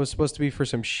 of. It was supposed to be for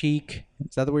some chic.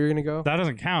 Is that the way you're gonna go? That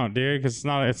doesn't count, dude, because it's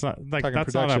not like Talking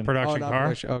that's not a production not car.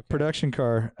 production. Okay. Production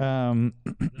car.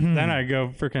 Then I go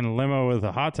freaking limo with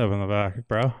a hot tub in the back,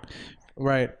 bro.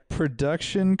 Right.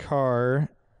 Production car.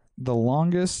 The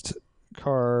longest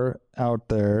car out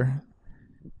there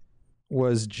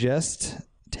was just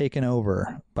taken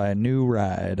over by a new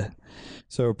ride.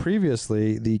 So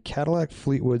previously, the Cadillac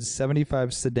Fleetwood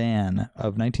 75 sedan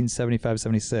of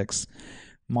 1975-76,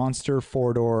 monster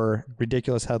 4-door,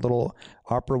 ridiculous, had little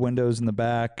opera windows in the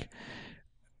back.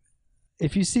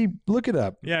 If you see, look it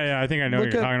up. Yeah, I think I know what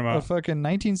Look you're at talking a about. fucking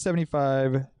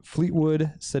 1975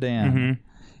 Fleetwood sedan. Mhm.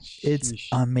 It's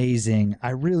amazing. I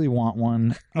really want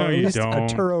one. No, Or at you least don't. A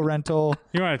Turo rental.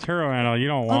 You want a Turo rental? You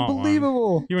don't want one.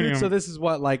 Unbelievable. You, wouldn't Dude, so even, this is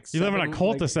what like you live in a 7,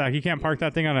 cul-de-sac. You can't park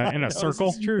that thing on in a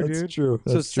circle. This is true, That's dude. true.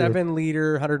 So That's true.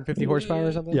 7-liter, 150 horsepower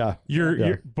or something. Yeah.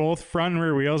 Your both front and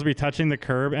rear wheels would be touching the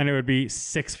curb, and it would be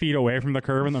 6 feet away from the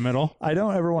curb in the middle. I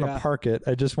don't ever want to Yeah. park it.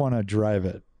 I just want to drive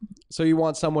it. So you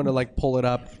want someone to like pull it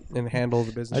up and handle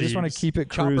the business. I just want to keep it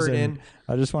Chopper it cruising. in.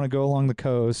 I just want to go along the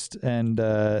coast, and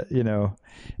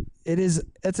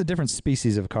it's a different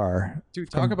species of car.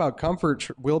 Dude, talk about comfort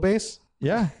wheelbase.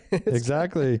 Yeah,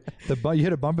 exactly. You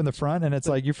hit a bump in the front, and it's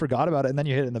like you forgot about it, and then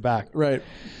you hit it in the back. Right.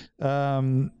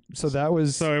 So that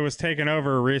was So it was taken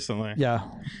over recently. yeah.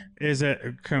 Is it?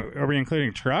 Are we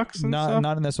including trucks and Not stuff?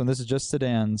 not in this one. This is just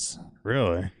sedans.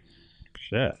 Really?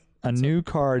 Shit. A new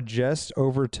car just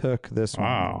overtook this one.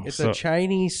 Wow. It's So- a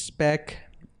Chinese spec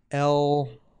L.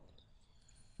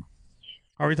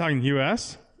 Are we talking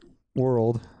U.S.?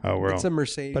 World, Oh, we're It's a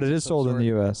Mercedes. but it of is some sold in sort. the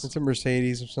U.S. It's a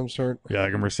Mercedes of some sort. yeah,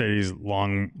 like a Mercedes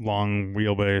long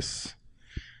wheelbase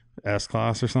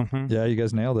S-Class or something. Yeah, you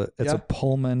guys nailed it. It's Yeah. a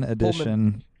Pullman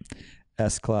edition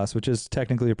S-Class, which is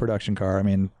technically a production car. I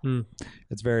mean,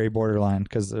 it's very borderline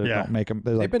because they Yeah. don't make them.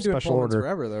 They're They've like been doing special Pullmans order.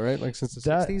 forever, though, right? Like since the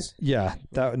That 60s. yeah,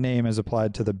 that name is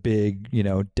applied to the big,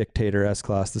 dictator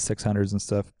S-Class, the 600s and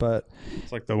stuff. But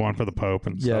It's like the one for the Pope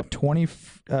and yeah, stuff.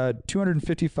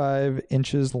 255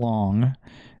 inches long.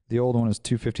 The old one is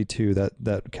 252.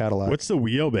 That Cadillac. What's the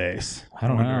wheelbase? I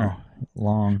don't know.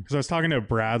 Long. Because I was talking to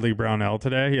Bradley Brownell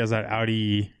today. He has that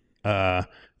Audi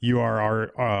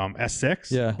URR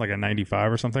S6, Yeah. like a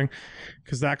 95 or something.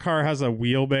 Because that car has a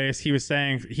wheelbase. He was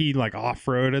saying he like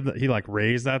off-roaded, he like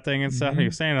raised that thing and stuff. And he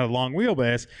was saying a long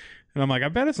wheelbase. And I'm like, I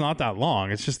bet it's not that long.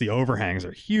 It's just the overhangs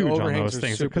are huge on overhangs those are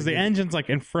things super because the huge. engine's like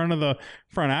in front of the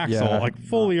front axle, Yeah, like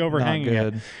fully overhanging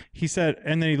it. good. He said,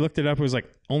 and then he looked it up. It was like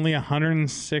only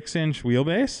 106-inch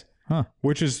wheelbase, Huh.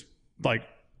 which is like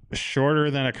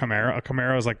shorter than a Camaro. A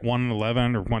Camaro is like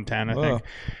 111 or 110, I think.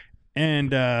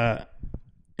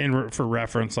 And for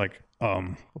reference, like a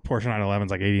Porsche 911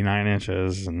 is like 89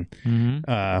 inches, and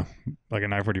like a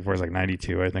 944 is like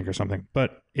 92, I think, or something.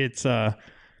 But it's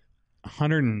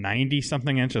 190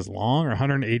 something inches long or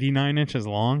 189 inches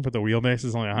long, but the wheelbase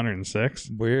is only 106.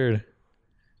 Weird.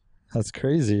 That's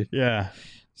crazy. Yeah.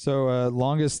 So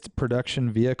longest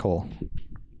production vehicle.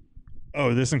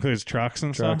 Oh, this includes trucks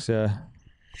and Trucks, stuff?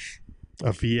 yeah.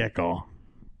 A vehicle.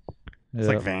 It's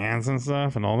like vans and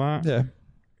stuff and all that? Yeah.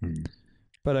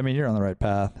 But I mean, you're on the right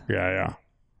path. Yeah.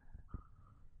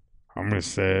 I'm going to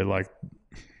say like,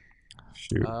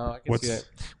 shoot. I can see that.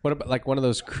 What about like one of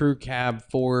those crew cab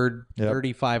Ford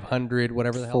 3500,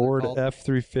 whatever the hell Ford they're called?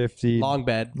 F-350. Long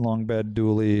bed. Long bed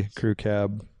dually crew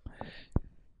cab.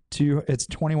 It's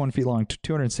 21 feet long,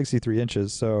 263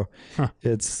 inches. So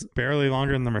it's barely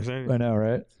longer than the Mercedes. I know,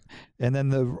 right? And then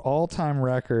the all-time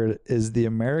record is the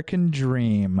American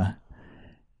Dream.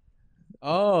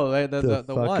 Oh, the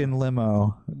fucking one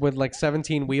limo with like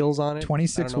 17 wheels on it.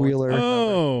 26-wheeler.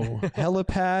 Oh.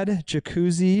 Helipad,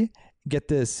 jacuzzi. Get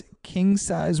this,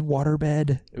 king-size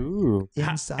waterbed. Ooh.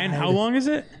 Inside. And how long is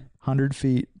it? 100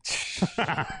 feet.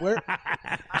 Where?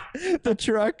 The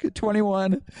truck,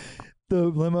 21. The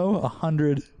limo,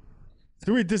 100.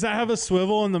 Wait, does that have a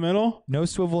swivel in the middle? No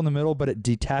swivel in the middle, but it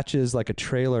detaches like a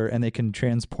trailer, and they can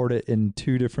transport it in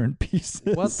 2 different pieces.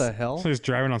 What the hell? So it's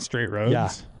driving on straight roads? Yeah,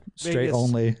 straight Vegas.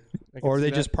 only. can Or see they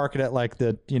that. just park it at like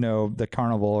the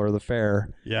carnival or the fair,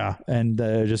 Yeah. and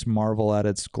just marvel at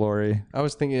its glory. I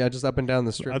was thinking, just up and down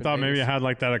the strip. I in thought maybe Vegas. it had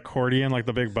like that accordion like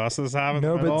the big buses have in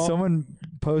No, the middle. but someone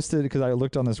posted, because I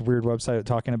looked on this weird website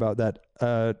talking about that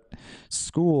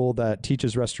school that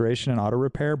teaches restoration and auto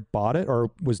repair bought it or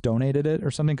was donated it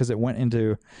or something, because it went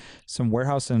into some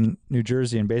warehouse in New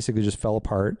Jersey and basically just fell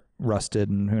apart, rusted,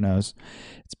 and who knows.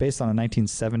 It's based on a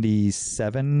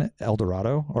 1977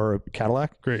 Eldorado or a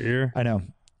Cadillac. Great year. I know.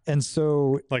 And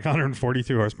so Like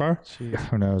 142 horsepower.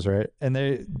 who knows, right? And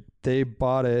they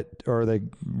bought it, or they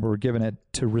were given it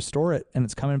to restore it, and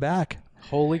it's coming back.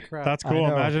 Holy crap! That's cool. I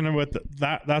know. Imagine it with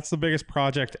that. That's the biggest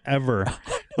project ever.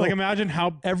 Like imagine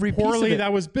how Every piece of poorly it.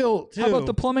 that was built. Too. How about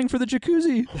the plumbing for the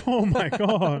jacuzzi? Oh my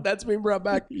god! That's being brought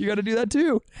back. You got to do that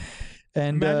too.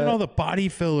 And Imagine all the body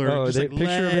filler. oh, just the like picture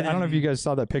of it. lead I don't know if you guys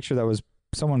saw that picture. That was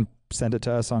someone sent it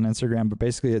to us on Instagram, but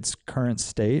basically its current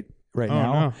state right Oh,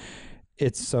 now. no.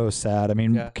 It's so sad. I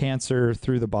mean, Yeah. cancer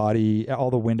through the body.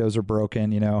 All the windows are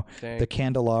broken. You know, Dang. the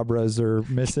candelabras are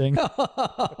missing.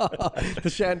 The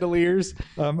chandeliers.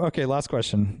 Okay, last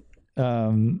question.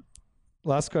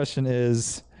 Last question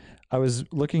is, I was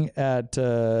looking at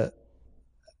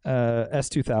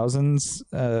S2000s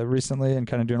recently and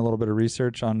kind of doing a little bit of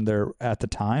research on their, at the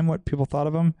time, what people thought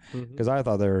of them, because I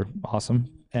thought they were awesome.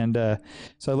 And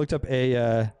so I looked up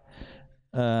a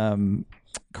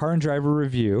car and driver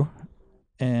review,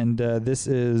 and this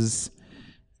is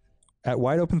at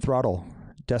Wide Open Throttle,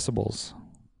 decibels.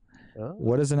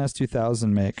 What does an S2000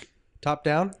 make? Top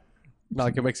down. Not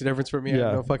like it makes a difference for me. I Yeah.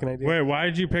 have no fucking idea. Wait, why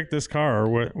did you pick this car?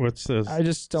 Or what's this? I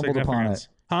just stumbled upon it.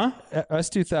 Huh?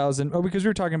 S2000. Oh, because we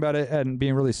were talking about it and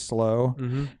being really slow.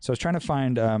 So I was trying to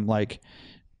find like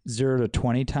 0 to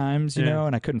 20 times, you Yeah. know,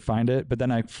 and I couldn't find it. But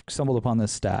then I stumbled upon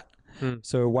this stat.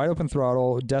 So Wide Open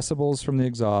Throttle, decibels from the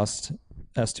exhaust,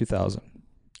 S2000.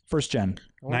 First gen.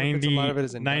 I wonder if it's a lot of it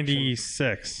is induction.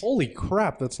 96. Holy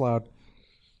crap, that's loud.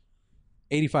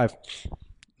 85.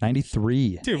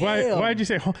 93. Dude, Damn. why'd you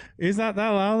say? Is that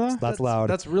loud though? That's loud.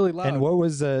 That's really loud. And what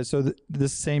was,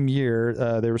 this same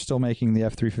year, they were still making the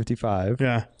F355.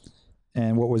 Yeah.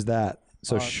 And what was that?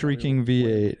 So it's shrieking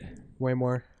V8. way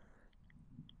more.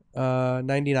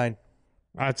 99.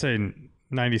 I'd say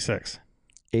 96.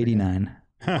 89.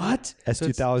 What?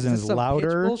 S2000 is some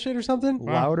louder. pitch bullshit or something?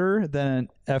 Louder than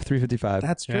F355.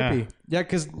 That's Yeah. trippy. Yeah,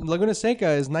 because Laguna Seca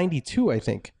is 92, I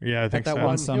think. Yeah, I think that so.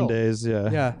 one- On some hill. days,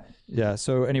 yeah. Yeah. Yeah.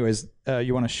 So, anyways,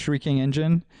 you want a shrieking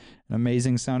engine, an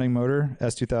amazing sounding motor.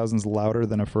 S2000's louder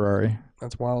than a Ferrari.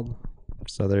 That's wild.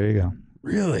 So there you go.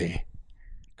 Really?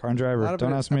 Car and A driver. lot of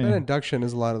Don't it- ask I bet me. induction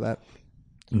is a lot of that.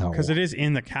 No, Because it is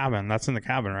in the cabin. That's in the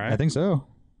cabin, right? I think so.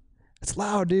 It's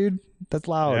loud, dude. That's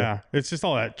loud. Yeah. It's just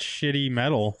all that shitty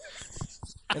metal.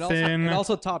 And also, Thin, and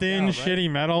also top thin, down, right? shitty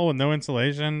metal with no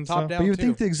insulation. Top so- down. But you would too.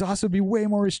 think the exhaust would be way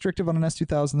more restrictive on an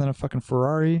S2000 than a fucking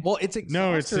Ferrari. Well, it's exhaust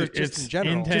No, it's or just in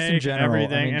general. intake, Just in general.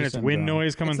 everything, I mean, and just it's in wind general.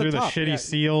 noise coming It's the through the top, shitty yeah.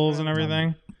 seals and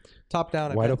everything. Top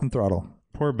down. I Wide bet. open throttle.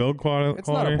 Poor build quality. It's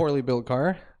not a poorly built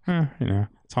car. You know,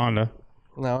 it's Honda.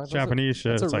 No, it's Japanese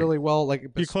shit. It's a It's like really well like.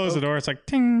 you close the bespoke- door, it's like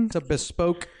ting. It's a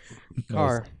bespoke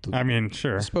car, I mean,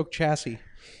 sure. bespoke chassis,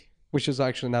 which is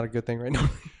actually not a good thing right now.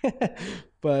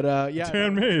 But yeah,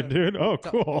 Handmade, dude. Oh,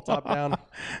 cool. top down.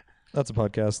 That's a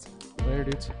podcast. Later,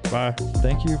 dudes. Bye.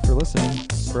 Thank you for listening.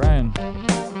 Brian,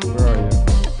 where are you?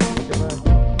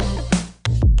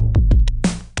 Goodbye.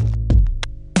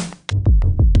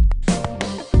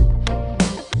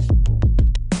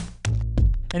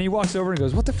 And he walks over and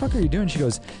goes, "What the fuck are you doing?" She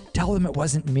goes, "Tell them it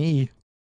wasn't me."